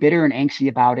get bitter and angsty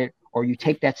about it, or you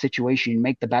take that situation and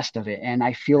make the best of it. And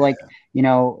I feel like,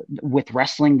 with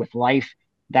wrestling, with life,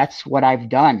 that's what I've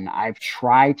done. I've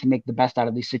tried to make the best out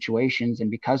of these situations. And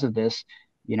because of this,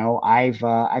 I've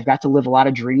got to live a lot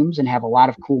of dreams and have a lot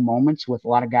of cool moments with a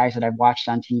lot of guys that I've watched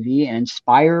on TV and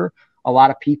inspire a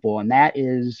lot of people. And that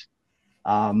is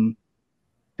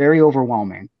very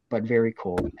overwhelming, but very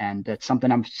cool. And that's something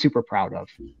I'm super proud of.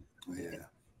 Yeah.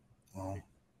 Well,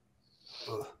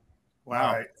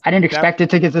 wow. Right. I didn't expect it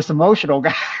to get this emotional,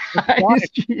 guys.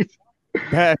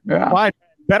 Yeah. Fine.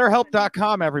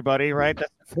 BetterHelp.com, everybody, right?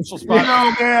 That's the official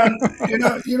spot. Man,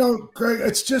 Greg,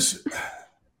 it's just,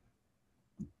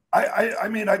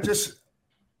 I just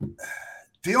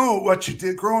dealing with what you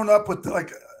did growing up with,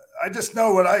 I just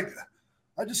know what I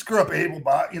just grew up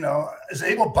able-bodied, is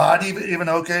able-bodied even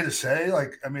okay to say?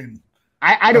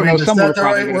 I don't know. Is Someone that the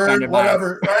right word?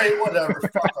 Whatever, right? Whatever.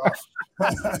 Fuck off.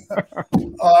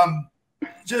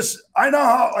 I know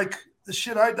how, the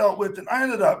shit I dealt with, and I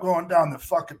ended up going down the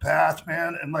fucking path,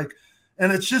 man. And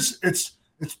it's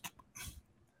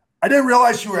I didn't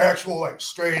realize you were actual,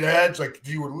 straight edge.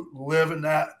 You were living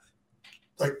that,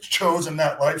 chosen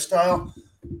that lifestyle.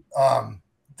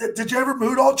 Did you ever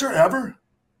mood alter ever?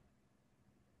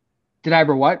 Did I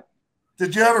ever what?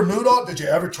 Did you ever mood alter? Did you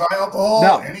ever try alcohol?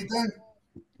 No. Anything?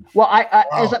 Well,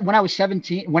 when I was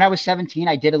 17,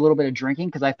 I did a little bit of drinking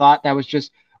because I thought that was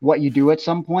just what you do at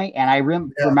some point. And I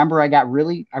remember I got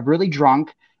really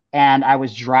drunk, and I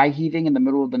was dry heaving in the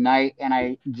middle of the night, and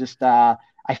I just I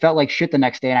felt like shit the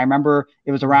next day. And I remember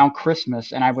it was around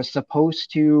Christmas, and I was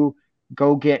supposed to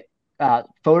go get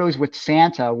photos with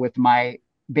Santa with my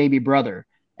baby brother.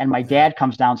 And my dad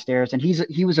comes downstairs, and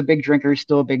he was a big drinker. He's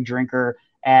still a big drinker.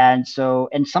 And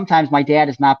sometimes my dad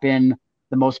has not been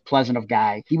the most pleasant of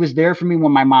guy. He was there for me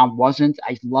when my mom wasn't.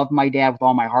 I love my dad with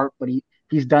all my heart, but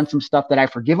He's done some stuff that I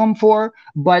forgive him for.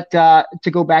 But to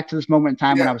go back to this moment in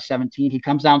time when I was 17, he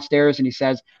comes downstairs and he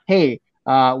says, hey,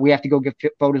 we have to go get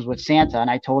photos with Santa. And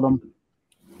I told him,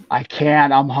 I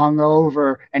can't, I'm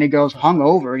hungover. And he goes,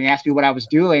 hungover? And he asked me what I was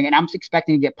doing. And I'm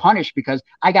expecting to get punished because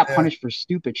I got punished for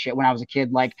stupid shit when I was a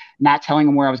kid, like not telling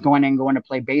him where I was going and going to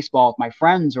play baseball with my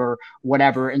friends or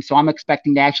whatever. And so I'm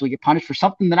expecting to actually get punished for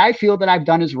something that I feel that I've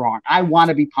done is wrong. I want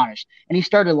to be punished. And he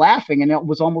started laughing and it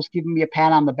was almost giving me a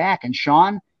pat on the back. And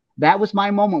Sean, that was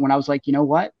my moment when I was like, you know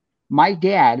what? My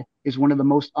dad is one of the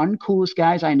most uncoolest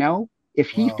guys I know. If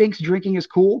he thinks drinking is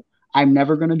cool, I'm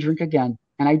never going to drink again.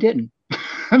 And I didn't.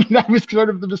 That was sort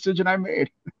of the decision I made.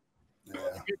 It's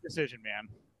a good decision, man.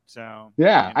 So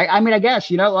yeah, I mean, I guess,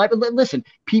 you know, like, listen,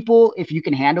 people, if you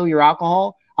can handle your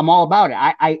alcohol, I'm all about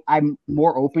it. I'm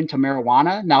more open to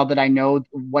marijuana now that I know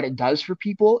what it does for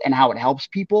people and how it helps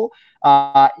people.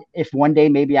 If one day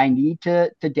maybe I need to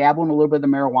dabble in a little bit of the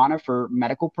marijuana for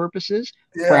medical purposes,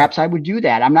 perhaps I would do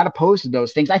that. I'm not opposed to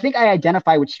those things. I think I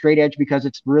identify with straight edge because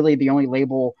it's really the only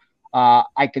label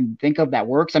I can think of that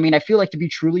works. I mean, I feel like to be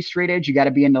truly straight edge, you got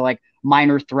to be into like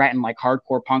Minor Threat and like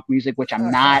hardcore punk music, which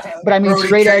I'm not. But I mean,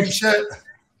 straight edge. Shit.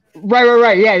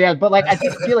 Right. Yeah. But like, I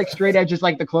feel like straight edge is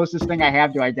like the closest thing I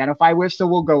have to identify with. So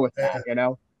we'll go with that, you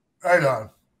know? Right on.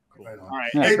 All right.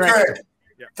 Hey, Greg.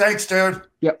 Thanks, dude.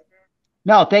 Yep.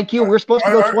 No, thank you. We're supposed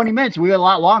to go 20 minutes. We got a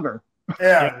lot longer.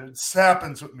 Yeah, it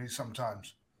happens with me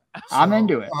sometimes. So, I'm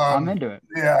into it.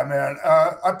 Yeah, man.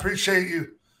 I appreciate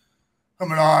you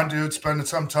coming on, dude, spending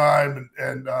some time,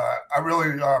 and I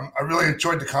really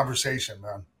enjoyed the conversation,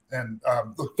 man, and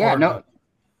look forward to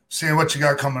seeing what you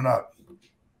got coming up.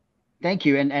 Thank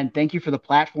you, and thank you for the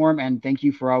platform, and thank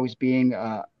you for always being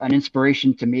an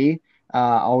inspiration to me.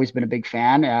 Always been a big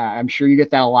fan. I'm sure you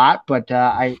get that a lot, but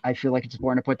I feel like it's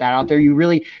important to put that out there. You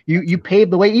really you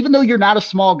paved the way, even though you're not a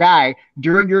small guy.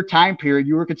 During your time period,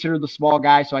 you were considered the small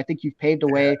guy, so I think you've paved the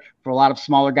way for a lot of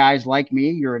smaller guys like me.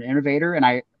 You're an innovator, and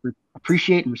I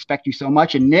appreciate and respect you so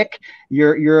much. And Nick,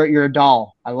 you're a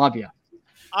doll. I love you.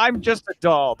 I'm just a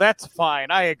doll. That's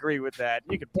fine. I agree with that.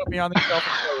 You can put me on the shelf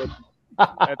and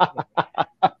play with me.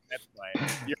 That's fine.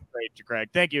 You're great, Greg.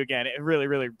 Thank you again. Really,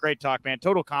 really great talk, man.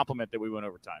 Total compliment that we went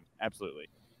over time. Absolutely.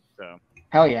 So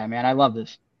hell yeah, man. I love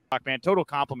this. Talk, man. Total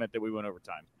compliment that we went over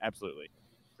time. Absolutely.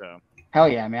 So hell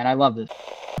yeah, man. I love this.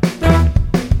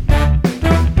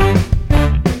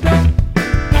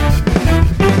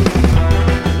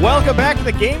 Welcome back to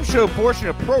the game show portion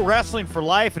of Pro Wrestling for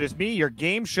Life. It is me, your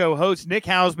game show host, Nick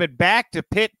Hausman, back to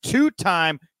pit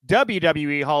two-time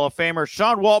WWE Hall of Famer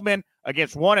Sean Waltman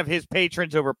against one of his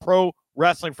patrons over Pro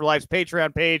Wrestling for Life's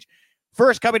Patreon page.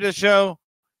 First coming to the show,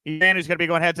 the man who's going to be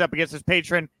going heads up against his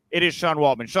patron, it is Sean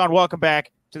Waltman. Sean, welcome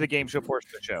back to the game show portion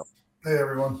of the show. Hey,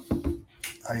 everyone.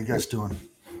 How you guys doing?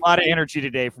 A lot of energy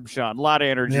today from Sean. A lot of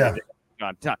energy today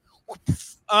from Sean.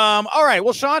 All right,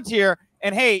 well, Sean's here.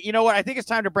 And hey, you know what? I think it's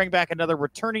time to bring back another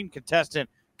returning contestant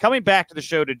coming back to the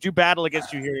show to do battle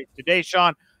against you here today,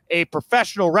 Sean, a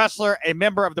professional wrestler, a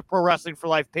member of the Pro Wrestling for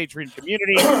Life Patreon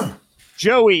community,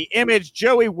 Joey Image.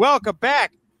 Joey, welcome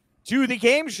back to the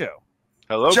game show.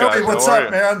 Hello, Joey, guys. what's up,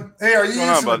 man? Hey, are you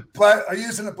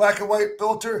using a black and white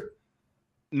filter?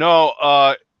 No,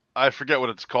 I forget what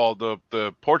it's called.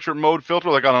 The portrait mode filter,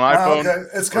 like on an iPhone. Okay.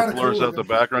 It's kind of blurs cool. out the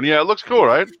background. Yeah, it looks cool,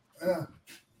 right? Yeah.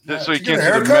 So you can't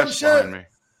see the mess behind me.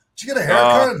 Did you get a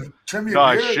haircut and trim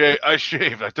your beard? I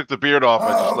shaved. I took the beard off.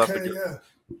 I just left it.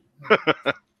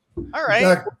 Yeah. All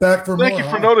right. Back for Thank you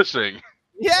for noticing.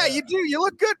 Yeah, you do. You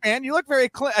look good, man. You look very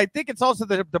clean. I think it's also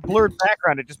the blurred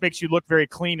background. It just makes you look very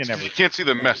clean and everything. You can't see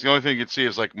the mess. The only thing you can see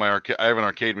is like my arcade. I have an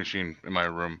arcade machine in my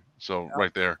room, so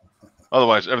right there.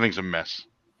 Otherwise, everything's a mess.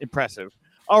 Impressive.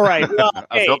 All right. Well,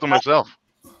 I built it myself.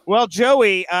 Well,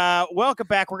 Joey, welcome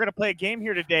back. We're going to play a game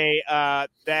here today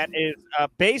that is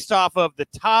based off of the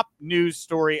top news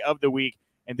story of the week,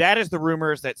 and that is the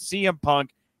rumors that CM Punk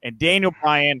and Daniel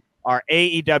Bryan are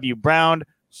AEW bound.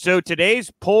 So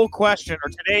today's poll question, or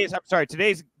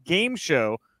today's game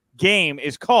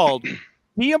is called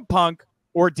CM Punk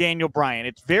or Daniel Bryan.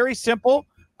 It's very simple.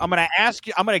 I'm going to ask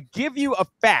you. I'm going to give you a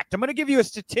fact. I'm going to give you a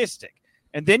statistic,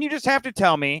 and then you just have to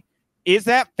tell me. Is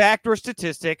that fact or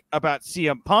statistic about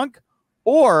CM Punk,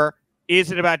 or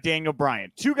is it about Daniel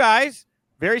Bryan? Two guys,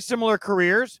 very similar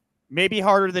careers, maybe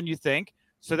harder than you think.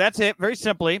 So that's it, very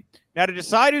simply. Now, to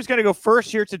decide who's going to go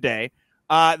first here today,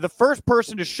 the first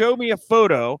person to show me a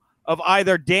photo of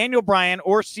either Daniel Bryan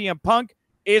or CM Punk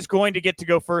is going to get to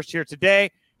go first here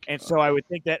today. And so I would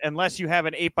think that unless you have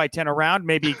an 8x10 around,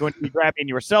 maybe you're going to be grabbing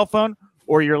your cell phone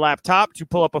or your laptop to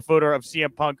pull up a photo of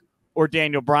CM Punk or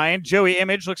Daniel Bryan. Joey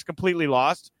Image looks completely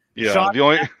lost. Yeah, Sean, the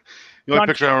only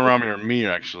picture I have around me are me,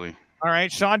 actually. All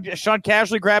right, Sean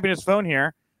casually grabbing his phone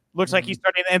here. Looks like he's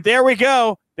starting. And there we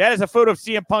go. That is a photo of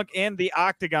CM Punk in the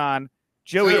octagon.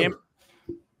 Joey.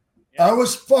 I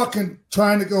was fucking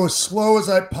trying to go as slow as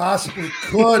I possibly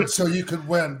could so you could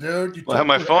win, dude. I have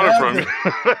my phone in front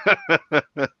of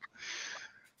me.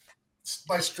 It's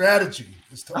my strategy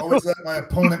is to always let my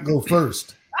opponent go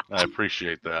first. I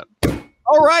appreciate that.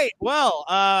 All right. Well,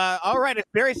 all right.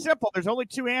 It's very simple. There's only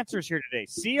two answers here today: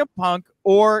 CM Punk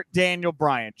or Daniel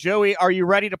Bryan. Joey, are you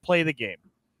ready to play the game?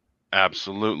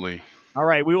 Absolutely. All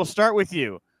right. We will start with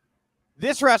you.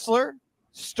 This wrestler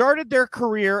started their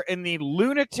career in the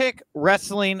Lunatic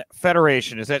Wrestling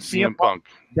Federation. Is that CM Punk?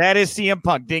 That is CM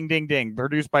Punk. Ding, ding, ding.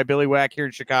 Produced by Billy Wack here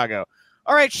in Chicago.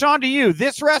 All right, Sean, to you.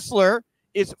 This wrestler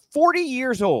is 40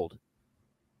 years old.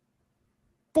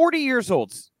 40 years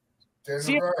old.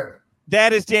 Daniel Bryan.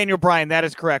 That is Daniel Bryan. That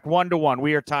is correct. 1-1.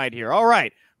 We are tied here. All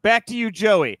right. Back to you,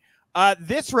 Joey.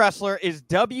 This wrestler is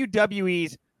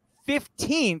WWE's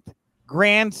 15th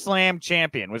Grand Slam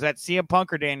champion. Was that CM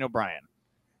Punk or Daniel Bryan?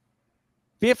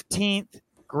 15th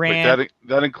Grand. Wait,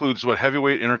 that includes what?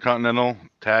 Heavyweight, Intercontinental,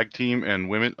 Tag Team, and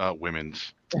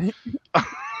women's. That's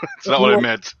not what I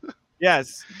meant.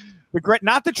 Yes.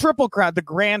 Not the Triple Crown, the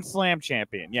Grand Slam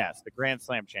champion. Yes, the Grand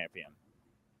Slam champion.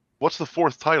 What's the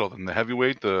fourth title then? The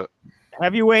heavyweight, the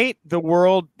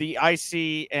world, the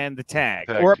IC, and the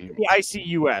tag or team. The IC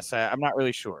US. I'm not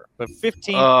really sure, but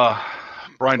 15. Daniel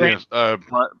Bryan.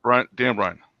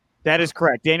 That is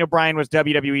correct. Daniel Bryan was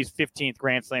WWE's 15th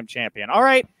Grand Slam champion. All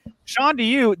right, Sean, to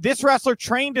you. This wrestler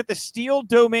trained at the Steel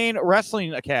Domain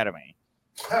Wrestling Academy.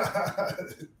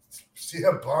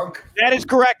 CM Punk. That is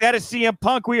correct. That is CM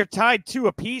Punk. We are tied 2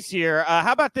 apiece here.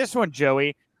 How about this one,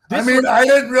 Joey? I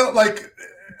didn't really like.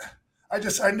 I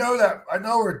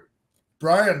know where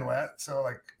Bryan went. So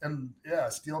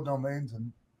Steel Domains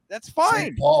and that's fine.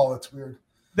 St. Paul. That's weird.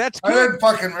 That's good. I didn't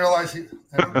fucking realize he.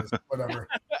 Anyways, whatever.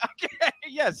 Okay.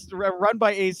 Yes, run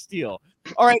by Ace Steel.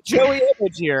 All right, Joey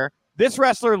Image here. This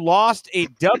wrestler lost a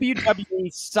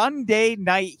WWE Sunday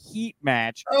Night Heat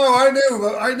match.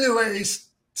 Oh, I knew Ace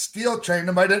Steel trained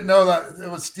him. I didn't know that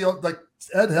it was Steel. Like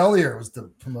Ed Hellier was the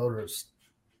promoter.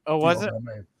 Oh, was it?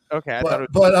 Okay,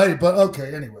 but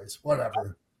okay. Anyways,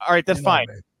 whatever. All right, that's fine.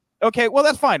 Okay, well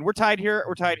that's fine. We're tied here.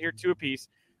 2 apiece.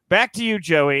 Back to you,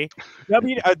 Joey.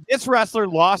 This wrestler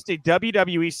lost a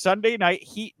WWE Sunday Night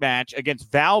Heat match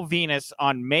against Val Venus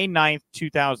on May 9th,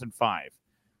 2005.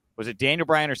 Was it Daniel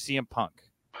Bryan or CM Punk?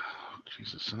 Oh,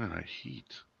 Jesus, Sunday Night Heat.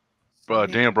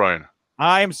 Daniel Bryan.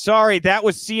 I'm sorry. That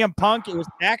was CM Punk. It was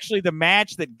actually the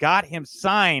match that got him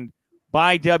signed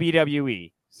by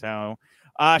WWE. So,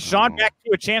 Sean, back to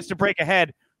you, a chance to break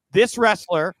ahead. This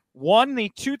wrestler won the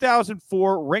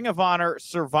 2004 Ring of Honor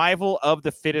Survival of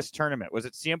the Fittest tournament. Was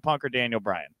it CM Punk or Daniel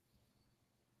Bryan?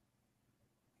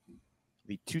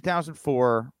 The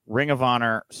 2004 Ring of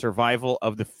Honor Survival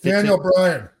of the Fittest. Daniel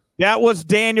Bryan. That was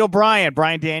Daniel Bryan.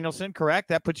 Bryan Danielson, correct.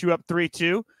 That puts you up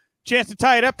 3-2. Chance to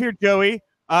tie it up here, Joey.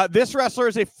 This wrestler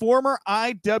is a former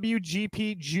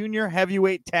IWGP Junior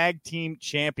Heavyweight Tag Team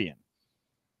Champion.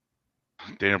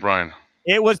 Daniel Bryan.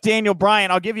 It was Daniel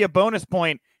Bryan. I'll give you a bonus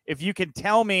point if you can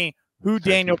tell me who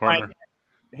Daniel Bryan,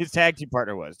 his tag team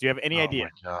partner, was. Do you have any idea?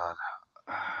 Oh,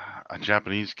 my God. A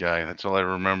Japanese guy. That's all I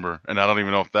remember. And I don't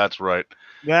even know if that's right.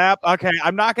 Yep. Okay.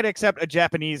 I'm not going to accept a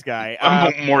Japanese guy.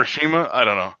 Morishima? I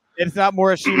don't know. It's not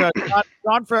Morishima.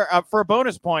 John, for a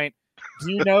bonus point,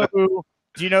 do you know who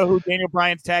Daniel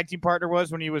Bryan's tag team partner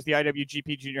was when he was the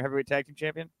IWGP Junior Heavyweight Tag Team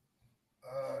Champion?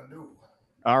 No.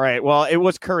 All right. Well, it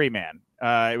was Curryman.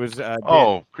 It was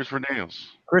Christopher Daniels.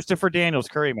 Christopher Daniels,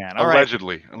 Curryman.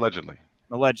 Allegedly.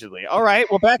 All right.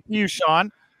 Well, back to you,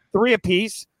 Sean. 3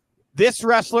 apiece. This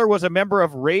wrestler was a member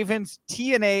of Raven's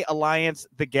TNA Alliance,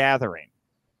 The Gathering.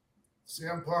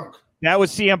 CM Punk. That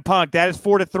was CM Punk. That is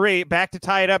 4-3. Back to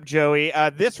tie it up, Joey.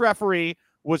 This referee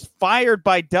was fired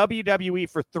by WWE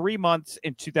for 3 months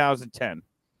in 2010.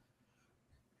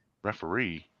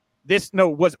 Referee?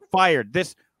 Was fired.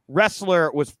 This wrestler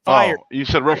was fired. Oh, you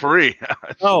said referee.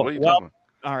 What are you talking about?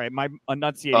 All right, my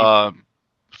enunciating.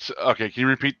 Okay, can you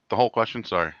repeat the whole question?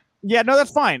 Sorry. Yeah, no,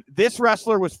 that's fine. This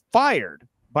wrestler was fired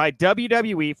by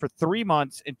WWE for 3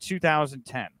 months in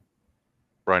 2010.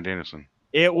 Bryan Danielson.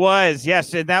 It was,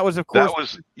 yes, and that was, of course. That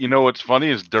was, what's funny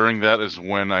is during that is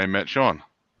when I met Sean.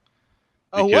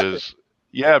 Because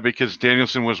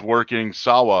Danielson was working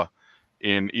Sawa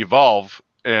in Evolve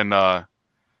and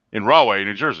in Rahway,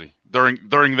 New Jersey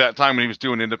during that time when he was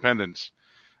doing Independence.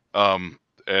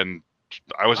 And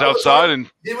I was outside and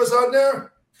he was on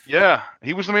there. Yeah,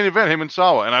 he was the main event, him and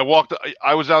Sawa. And I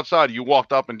was outside. You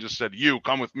walked up and just said, "You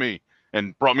come with me,"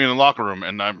 and brought me in the locker room.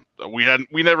 And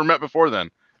we never met before then.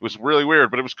 It was really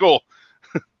weird, but it was cool.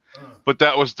 But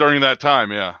that was during that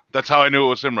time, yeah. That's how I knew it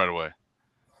was him right away.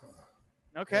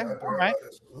 Okay, Yeah, all right.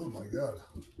 Oh my god!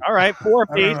 All right, 4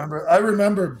 feet. I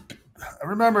remember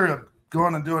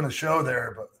going and doing a show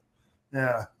there, but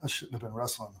yeah, I shouldn't have been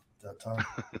wrestling at that time.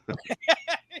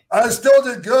 I still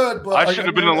did good, but I shouldn't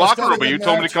have been in the locker room, but you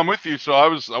told me to come with you, so I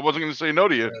wasn't going to say no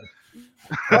to you.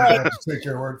 I have to take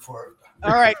your word for it.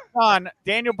 All right, Sean,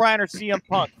 Daniel Bryan or CM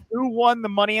Punk? Who won the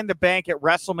Money in the Bank at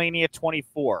WrestleMania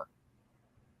 24?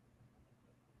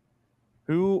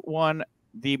 Who won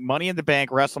the Money in the Bank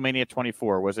WrestleMania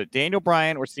 24? Was it Daniel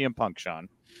Bryan or CM Punk, Sean?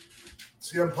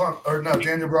 CM Punk, or no,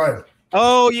 Daniel Bryan.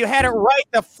 Oh, you had it right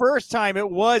the first time. It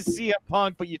was CM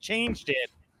Punk, but you changed it.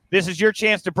 This is your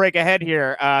chance to break ahead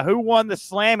here. Who won the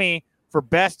Slammy for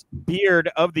Best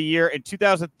Beard of the Year in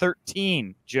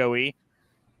 2013, Joey?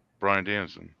 Bryan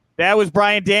Danielson. That was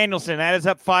Bryan Danielson. That is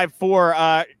up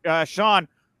 5-4. Sean,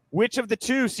 which of the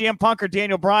two, CM Punk or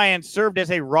Daniel Bryan, served as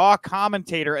a Raw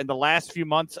commentator in the last few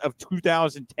months of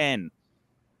 2010?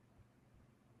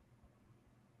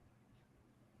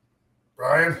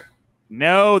 Bryan?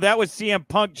 No, that was CM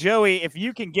Punk. Joey, if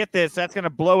you can get this, that's going to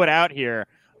blow it out here.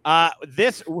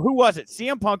 Who was it,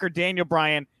 CM Punk or Daniel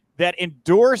Bryan, that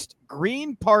endorsed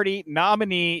Green Party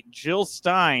nominee Jill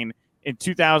Stein in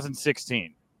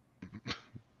 2016?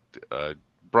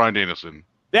 Bryan Danielson.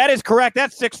 That is correct.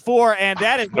 That's 6-4, and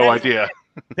that is no idea.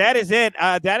 That is it.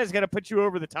 That is going to put you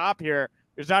over the top here.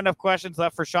 There's not enough questions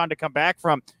left for Sean to come back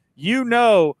from. You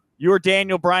know you're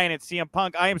Daniel Bryan at CM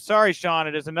Punk. I am sorry, Sean.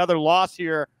 It is another loss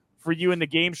here for you in the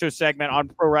game show segment on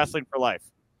Pro Wrestling for Life.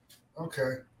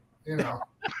 Okay. You know.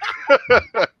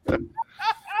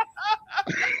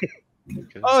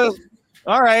 Okay. Oh,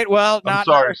 all right. Well, I'm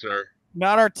sorry, sir.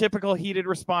 Not our typical heated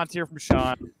response here from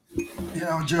Sean. You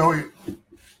know, Joey.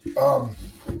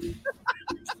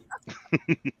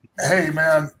 Hey,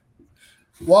 man.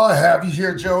 While I have you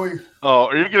here, Joey. Oh,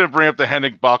 are you going to bring up the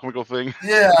Hennig Bockwinkel thing?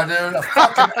 Yeah, dude. A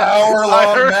fucking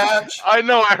hour-long match. I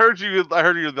know. I heard you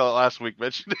the last week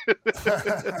mention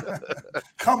it.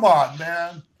 Come on,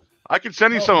 man. I can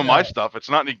send you some of my stuff. It's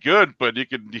not any good, but you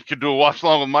could do a watch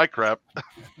along with my crap.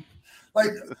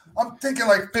 Like, I'm thinking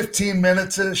like 15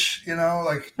 minutes ish. You know,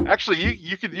 like. Actually,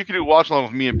 you could do a watch along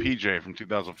with me and PJ from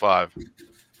 2005,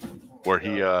 where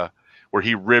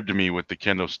he ribbed me with the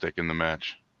kendo stick in the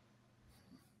match.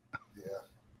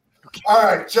 All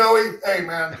right, Joey. Hey,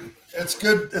 man, it's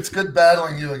good. It's good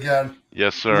battling you again.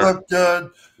 Yes, sir. You look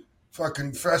good.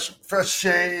 Fucking fresh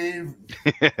shave.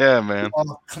 Yeah, man.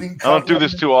 Clean I don't do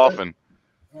this too often.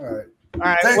 All right. All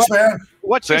right. Thanks, man.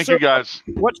 Thank you, guys.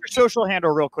 What's your social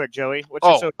handle, real quick, Joey?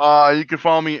 Your you can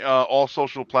follow me all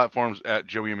social platforms at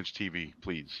Joey Image TV,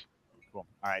 please. Cool.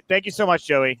 All right. Thank you so much,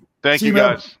 Joey. Thank you,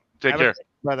 guys. Take care,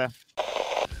 brother.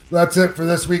 That's it for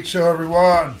this week's show, everyone.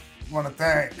 I want to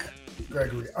thank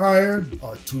Gregory Iron,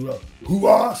 Arturo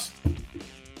Huas.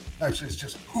 Actually, it's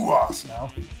just Huas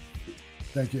now.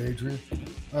 Thank you, Adrian.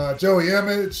 Joey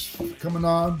Image coming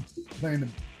on, playing the.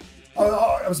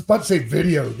 I was about to say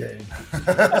video game.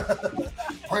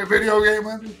 Play a video game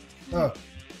with me?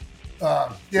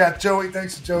 Yeah, Joey.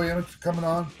 Thanks to Joey Image for coming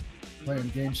on, playing the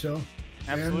game show.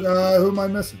 Absolutely. And who am I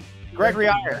missing? Gregory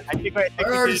Iron. I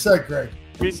already said Greg.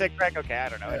 You said Greg? Okay, I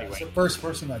don't know. Anyway. It's the first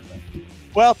person I think.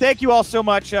 Well, thank you all so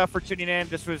much for tuning in.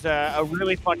 This was a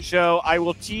really fun show. I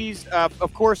will tease,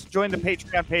 of course, join the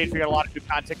Patreon page. We got a lot of new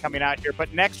content coming out here.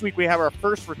 But next week, we have our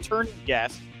first returning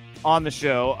guest on the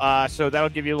show. So that'll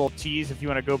give you a little tease if you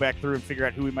want to go back through and figure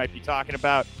out who we might be talking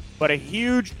about. But a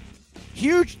huge,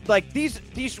 like these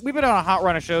we've been on a hot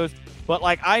run of shows. But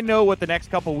like I know what the next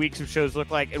couple weeks of shows look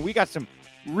like. And we got some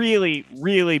really,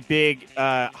 really big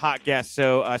hot guests.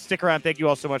 So stick around. Thank you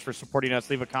all so much for supporting us.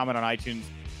 Leave a comment on iTunes.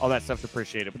 All that stuff's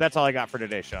appreciated. But that's all I got for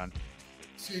today, Sean.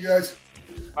 See you guys.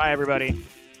 Bye, everybody.